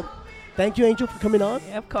 Well, thank you, Angel, for coming on.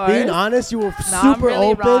 Of course. Being honest, you were No, I'm super really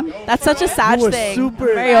open. raw. That's such a sad You were thing.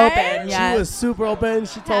 super- Very open. Yeah. She was super open.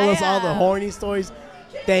 She told us all the horny stories.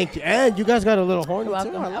 Thank you. And you guys got a little horny, too.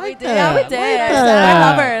 welcome. I Yeah, like did. that. Yeah, we I like did.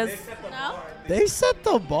 that. We're lovers. No? They set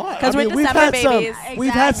the bar. 'Cause we're we've December had babies.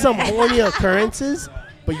 we've had some horny occurrences,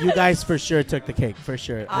 but you guys for sure took the cake. For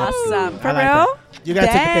sure. Awesome. For I like real? that. You guys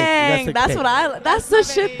took the cake. You guys Dang, took that's the what I. That's the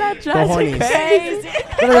shit that drives me hornies. crazy.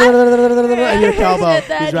 And your cowbell. He's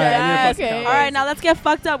right. And your Yes. fucking Okay. All right, now let's get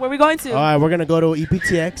fucked up. Where we going to? All right, we're gonna go to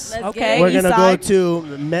EPTX. Let's Okay. get it. We're East gonna go side. to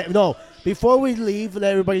no. Before we leave,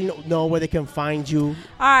 let everybody know where they can find you.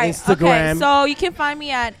 All right. Instagram. Okay. So you can find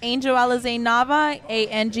me at Angel Alize Nava,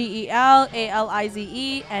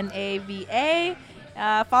 ANGELALIZENAVA.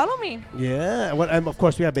 Follow me. Yeah. What? Of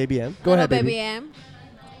course, we have Baby M. Go Hello, ahead, baby. M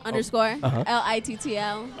underscore Uh-huh.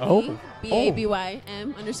 LITTL Oh.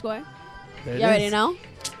 BABYM underscore. There it You already is. know.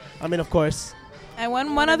 I mean, of course. And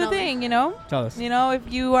one other thing, Tell us. if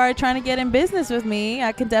you are trying to get in business with me,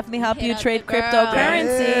 I can definitely help Hit you up trade the girl.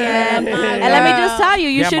 cryptocurrency. Yeah. And, Yeah. and let me just tell you,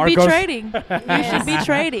 you Yeah, should be Marcos. trading. You should be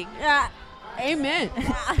trading. Yeah. Amen.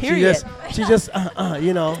 Period. She just, Just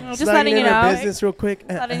slugging letting in you her know. business real quick.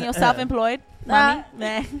 Letting you self-employed, mommy.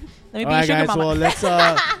 Let me be All a right, sugar guys. mama. Well,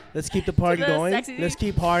 let's keep the party The going. sexy Let's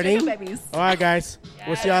keep sugar partying. babies. All right, guys.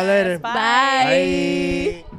 We'll see y'all later. Bye. Bye. Bye.